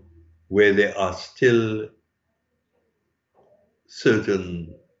phenomenon where there are still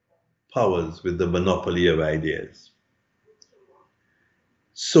certain powers with the monopoly of ideas.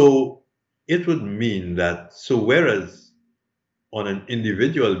 So it would mean that, whereas on an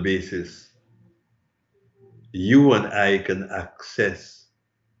individual basis, you and I can access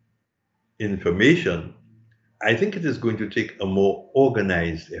information, I think it is going to take a more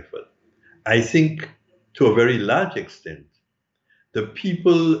organized effort. I think to a very large extent, the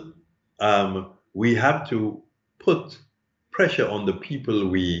people, we have to put pressure on the people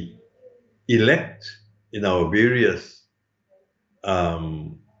we elect in our various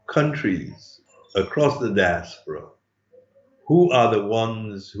countries across the diaspora, who are the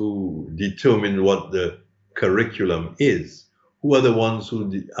ones who determine what the curriculum is, who are the ones who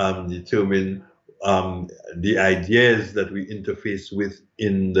determine the ideas that we interface with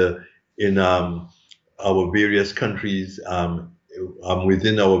in our various countries,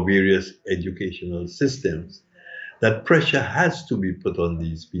 within our various educational systems. That pressure has to be put on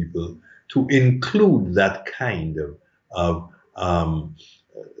these people to include that kind of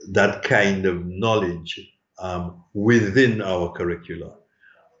knowledge within our curricula.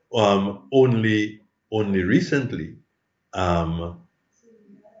 Only recently, our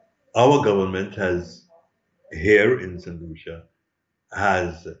government has, here in St. Lucia,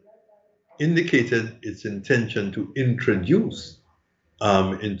 has indicated its intention to introduce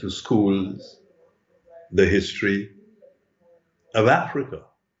into schools the history of Africa,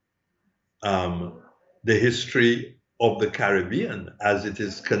 the history of the Caribbean as it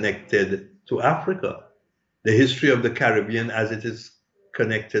is connected to Africa, the history of the Caribbean as it is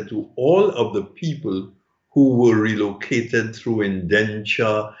connected to all of the people who were relocated through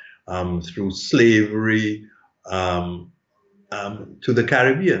indenture through slavery, to the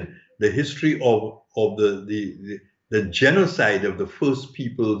Caribbean, the history of the genocide of the first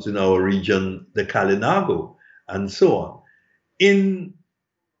peoples in our region, the Kalinago, and so on.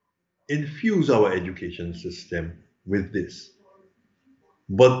 Infuse our education system with this.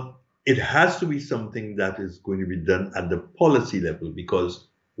 But it has to be something that is going to be done at the policy level, because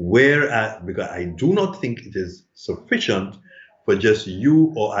I do not think it is sufficient for just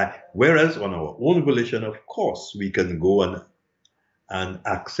you or I. Whereas on our own volition, of course, we can go and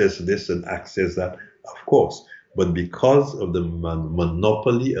access this and access that, of course. But because of the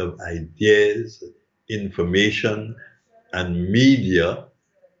monopoly of ideas, information, and media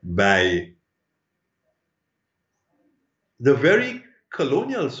by the very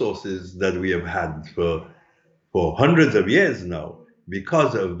colonial sources that we have had for hundreds of years now,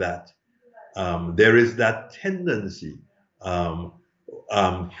 because of that, there is that tendency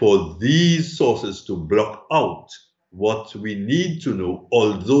for these sources to block out what we need to know,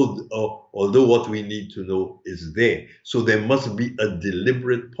 although what we need to know is there. So there must be a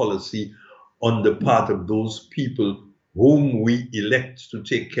deliberate policy on the part of those people whom we elect to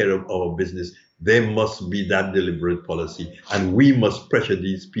take care of our business. There must be that deliberate policy, and we must pressure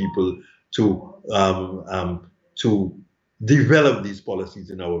these people to develop these policies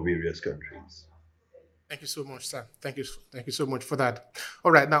in our various countries. Thank you so much, sir. Thank you so much for that.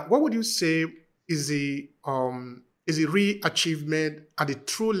 All right, now, what would you say is the real achievement and the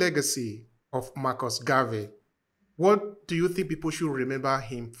true legacy of Marcus Garvey? What do you think people should remember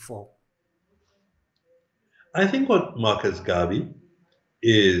him for? I think what Marcus Garvey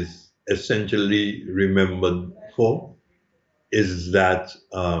is essentially remembered for is that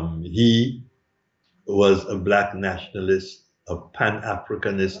he was a Black nationalist, a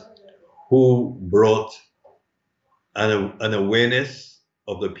Pan-Africanist, who brought an awareness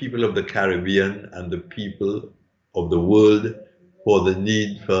of the people of the Caribbean and the people of the world for the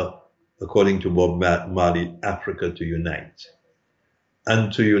need for, according to Bob Marley, Africa to unite.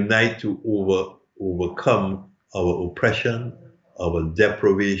 And to unite to overcome our oppression, our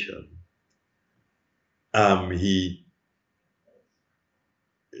deprivation. The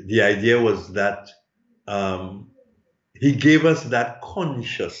idea was that he gave us that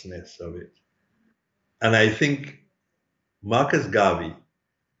consciousness of it. And I think Marcus Garvey,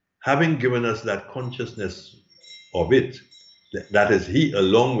 having given us that consciousness of it, that is, he,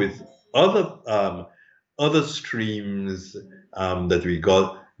 along with other streams that we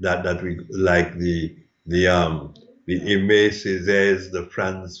got, that we like the Aimé Césaires, the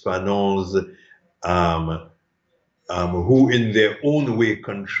Frantz Fanons, who in their own way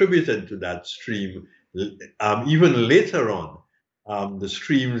contributed to that stream. Even later on, the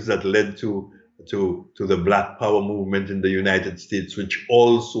streams that led to the Black Power movement in the United States, which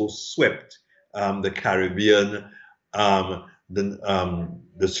also swept the Caribbean,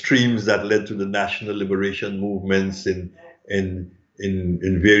 the streams that led to the national liberation movements in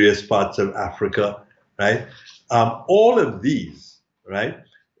various parts of Africa, right? All of these, right?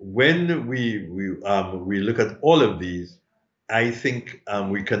 When we look at all of these, I think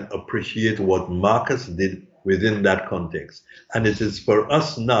we can appreciate what Marcus did within that context. And it is for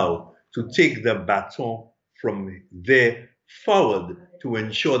us now to take the baton from there forward to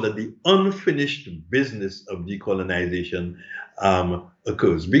ensure that the unfinished business of decolonization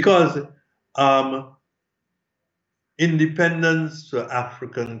occurs. Because independence for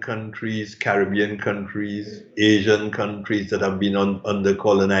African countries, Caribbean countries, Asian countries that have been under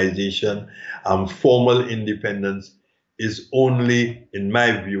colonization, formal independence is only, in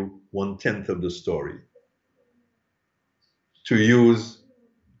my view, 1/10 of the story. To use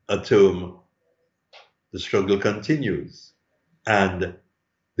a term, the struggle continues, and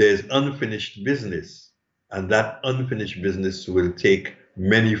there's unfinished business, and that unfinished business will take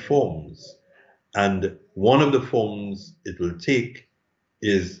many forms. And one of the forms it will take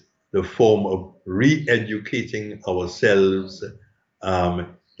is the form of re-educating ourselves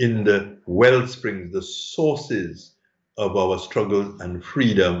in the wellsprings, the sources of our struggle and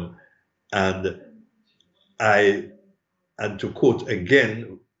freedom. And to quote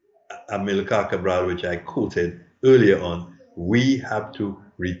again Amilcar Cabral, which I quoted earlier on, we have to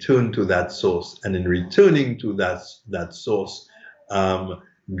return to that source. And in returning to that source,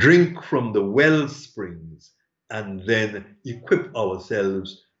 drink from the well springs, and then equip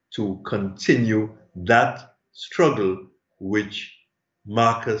ourselves to continue that struggle which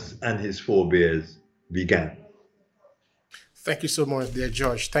Marcus and his forebears began. Thank you so much, dear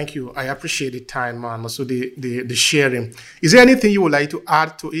George. Thank you. I appreciate the time and also the sharing. Is there anything you would like to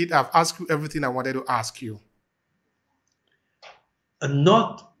add to it? I've asked you everything I wanted to ask you.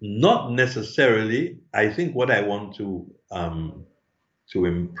 Not not necessarily. I think what I want to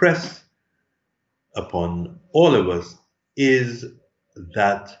impress upon all of us is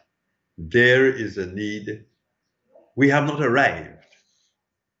that there is a need. We have not arrived.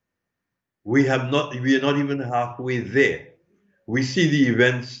 We are not even halfway there. We see the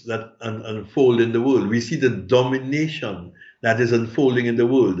events that unfold in the world. We see the domination that is unfolding in the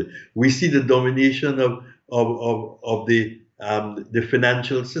world. We see the domination of the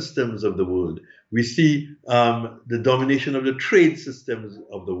financial systems of the world. We see the domination of the trade systems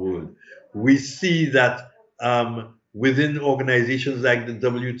of the world. We see that within organizations like the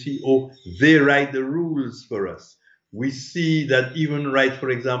WTO, they write the rules for us. We see that even right, for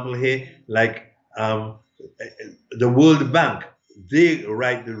example, here, like the World Bank, they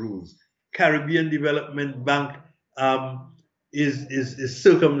write the rules. Caribbean Development Bank is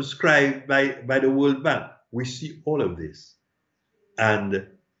circumscribed by the World Bank. We see all of this. And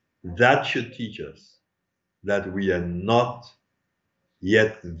that should teach us that we are not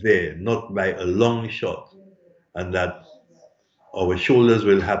yet there, not by a long shot, and that our shoulders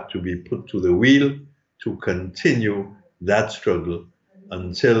will have to be put to the wheel to continue that struggle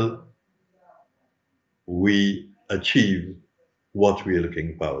until we achieve what we are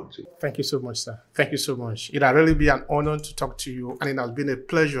looking forward to. Thank you so much, sir. Thank you so much. It has really been an honor to talk to you, and it has been a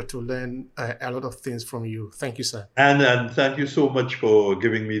pleasure to learn a lot of things from you. Thank you, sir. And thank you so much for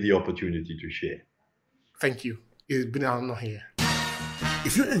giving me the opportunity to share. Thank you. It's been an honor here.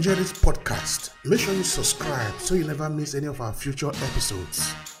 If you enjoyed this podcast, make sure you subscribe so you never miss any of our future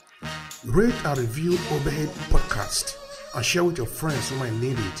episodes. Rate and review Obehe Podcast and share with your friends who might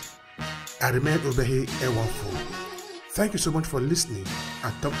need it. I remain Obehe Ewanfo. Thank you so much for listening,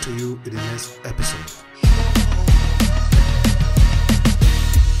 and talk to you in the next episode.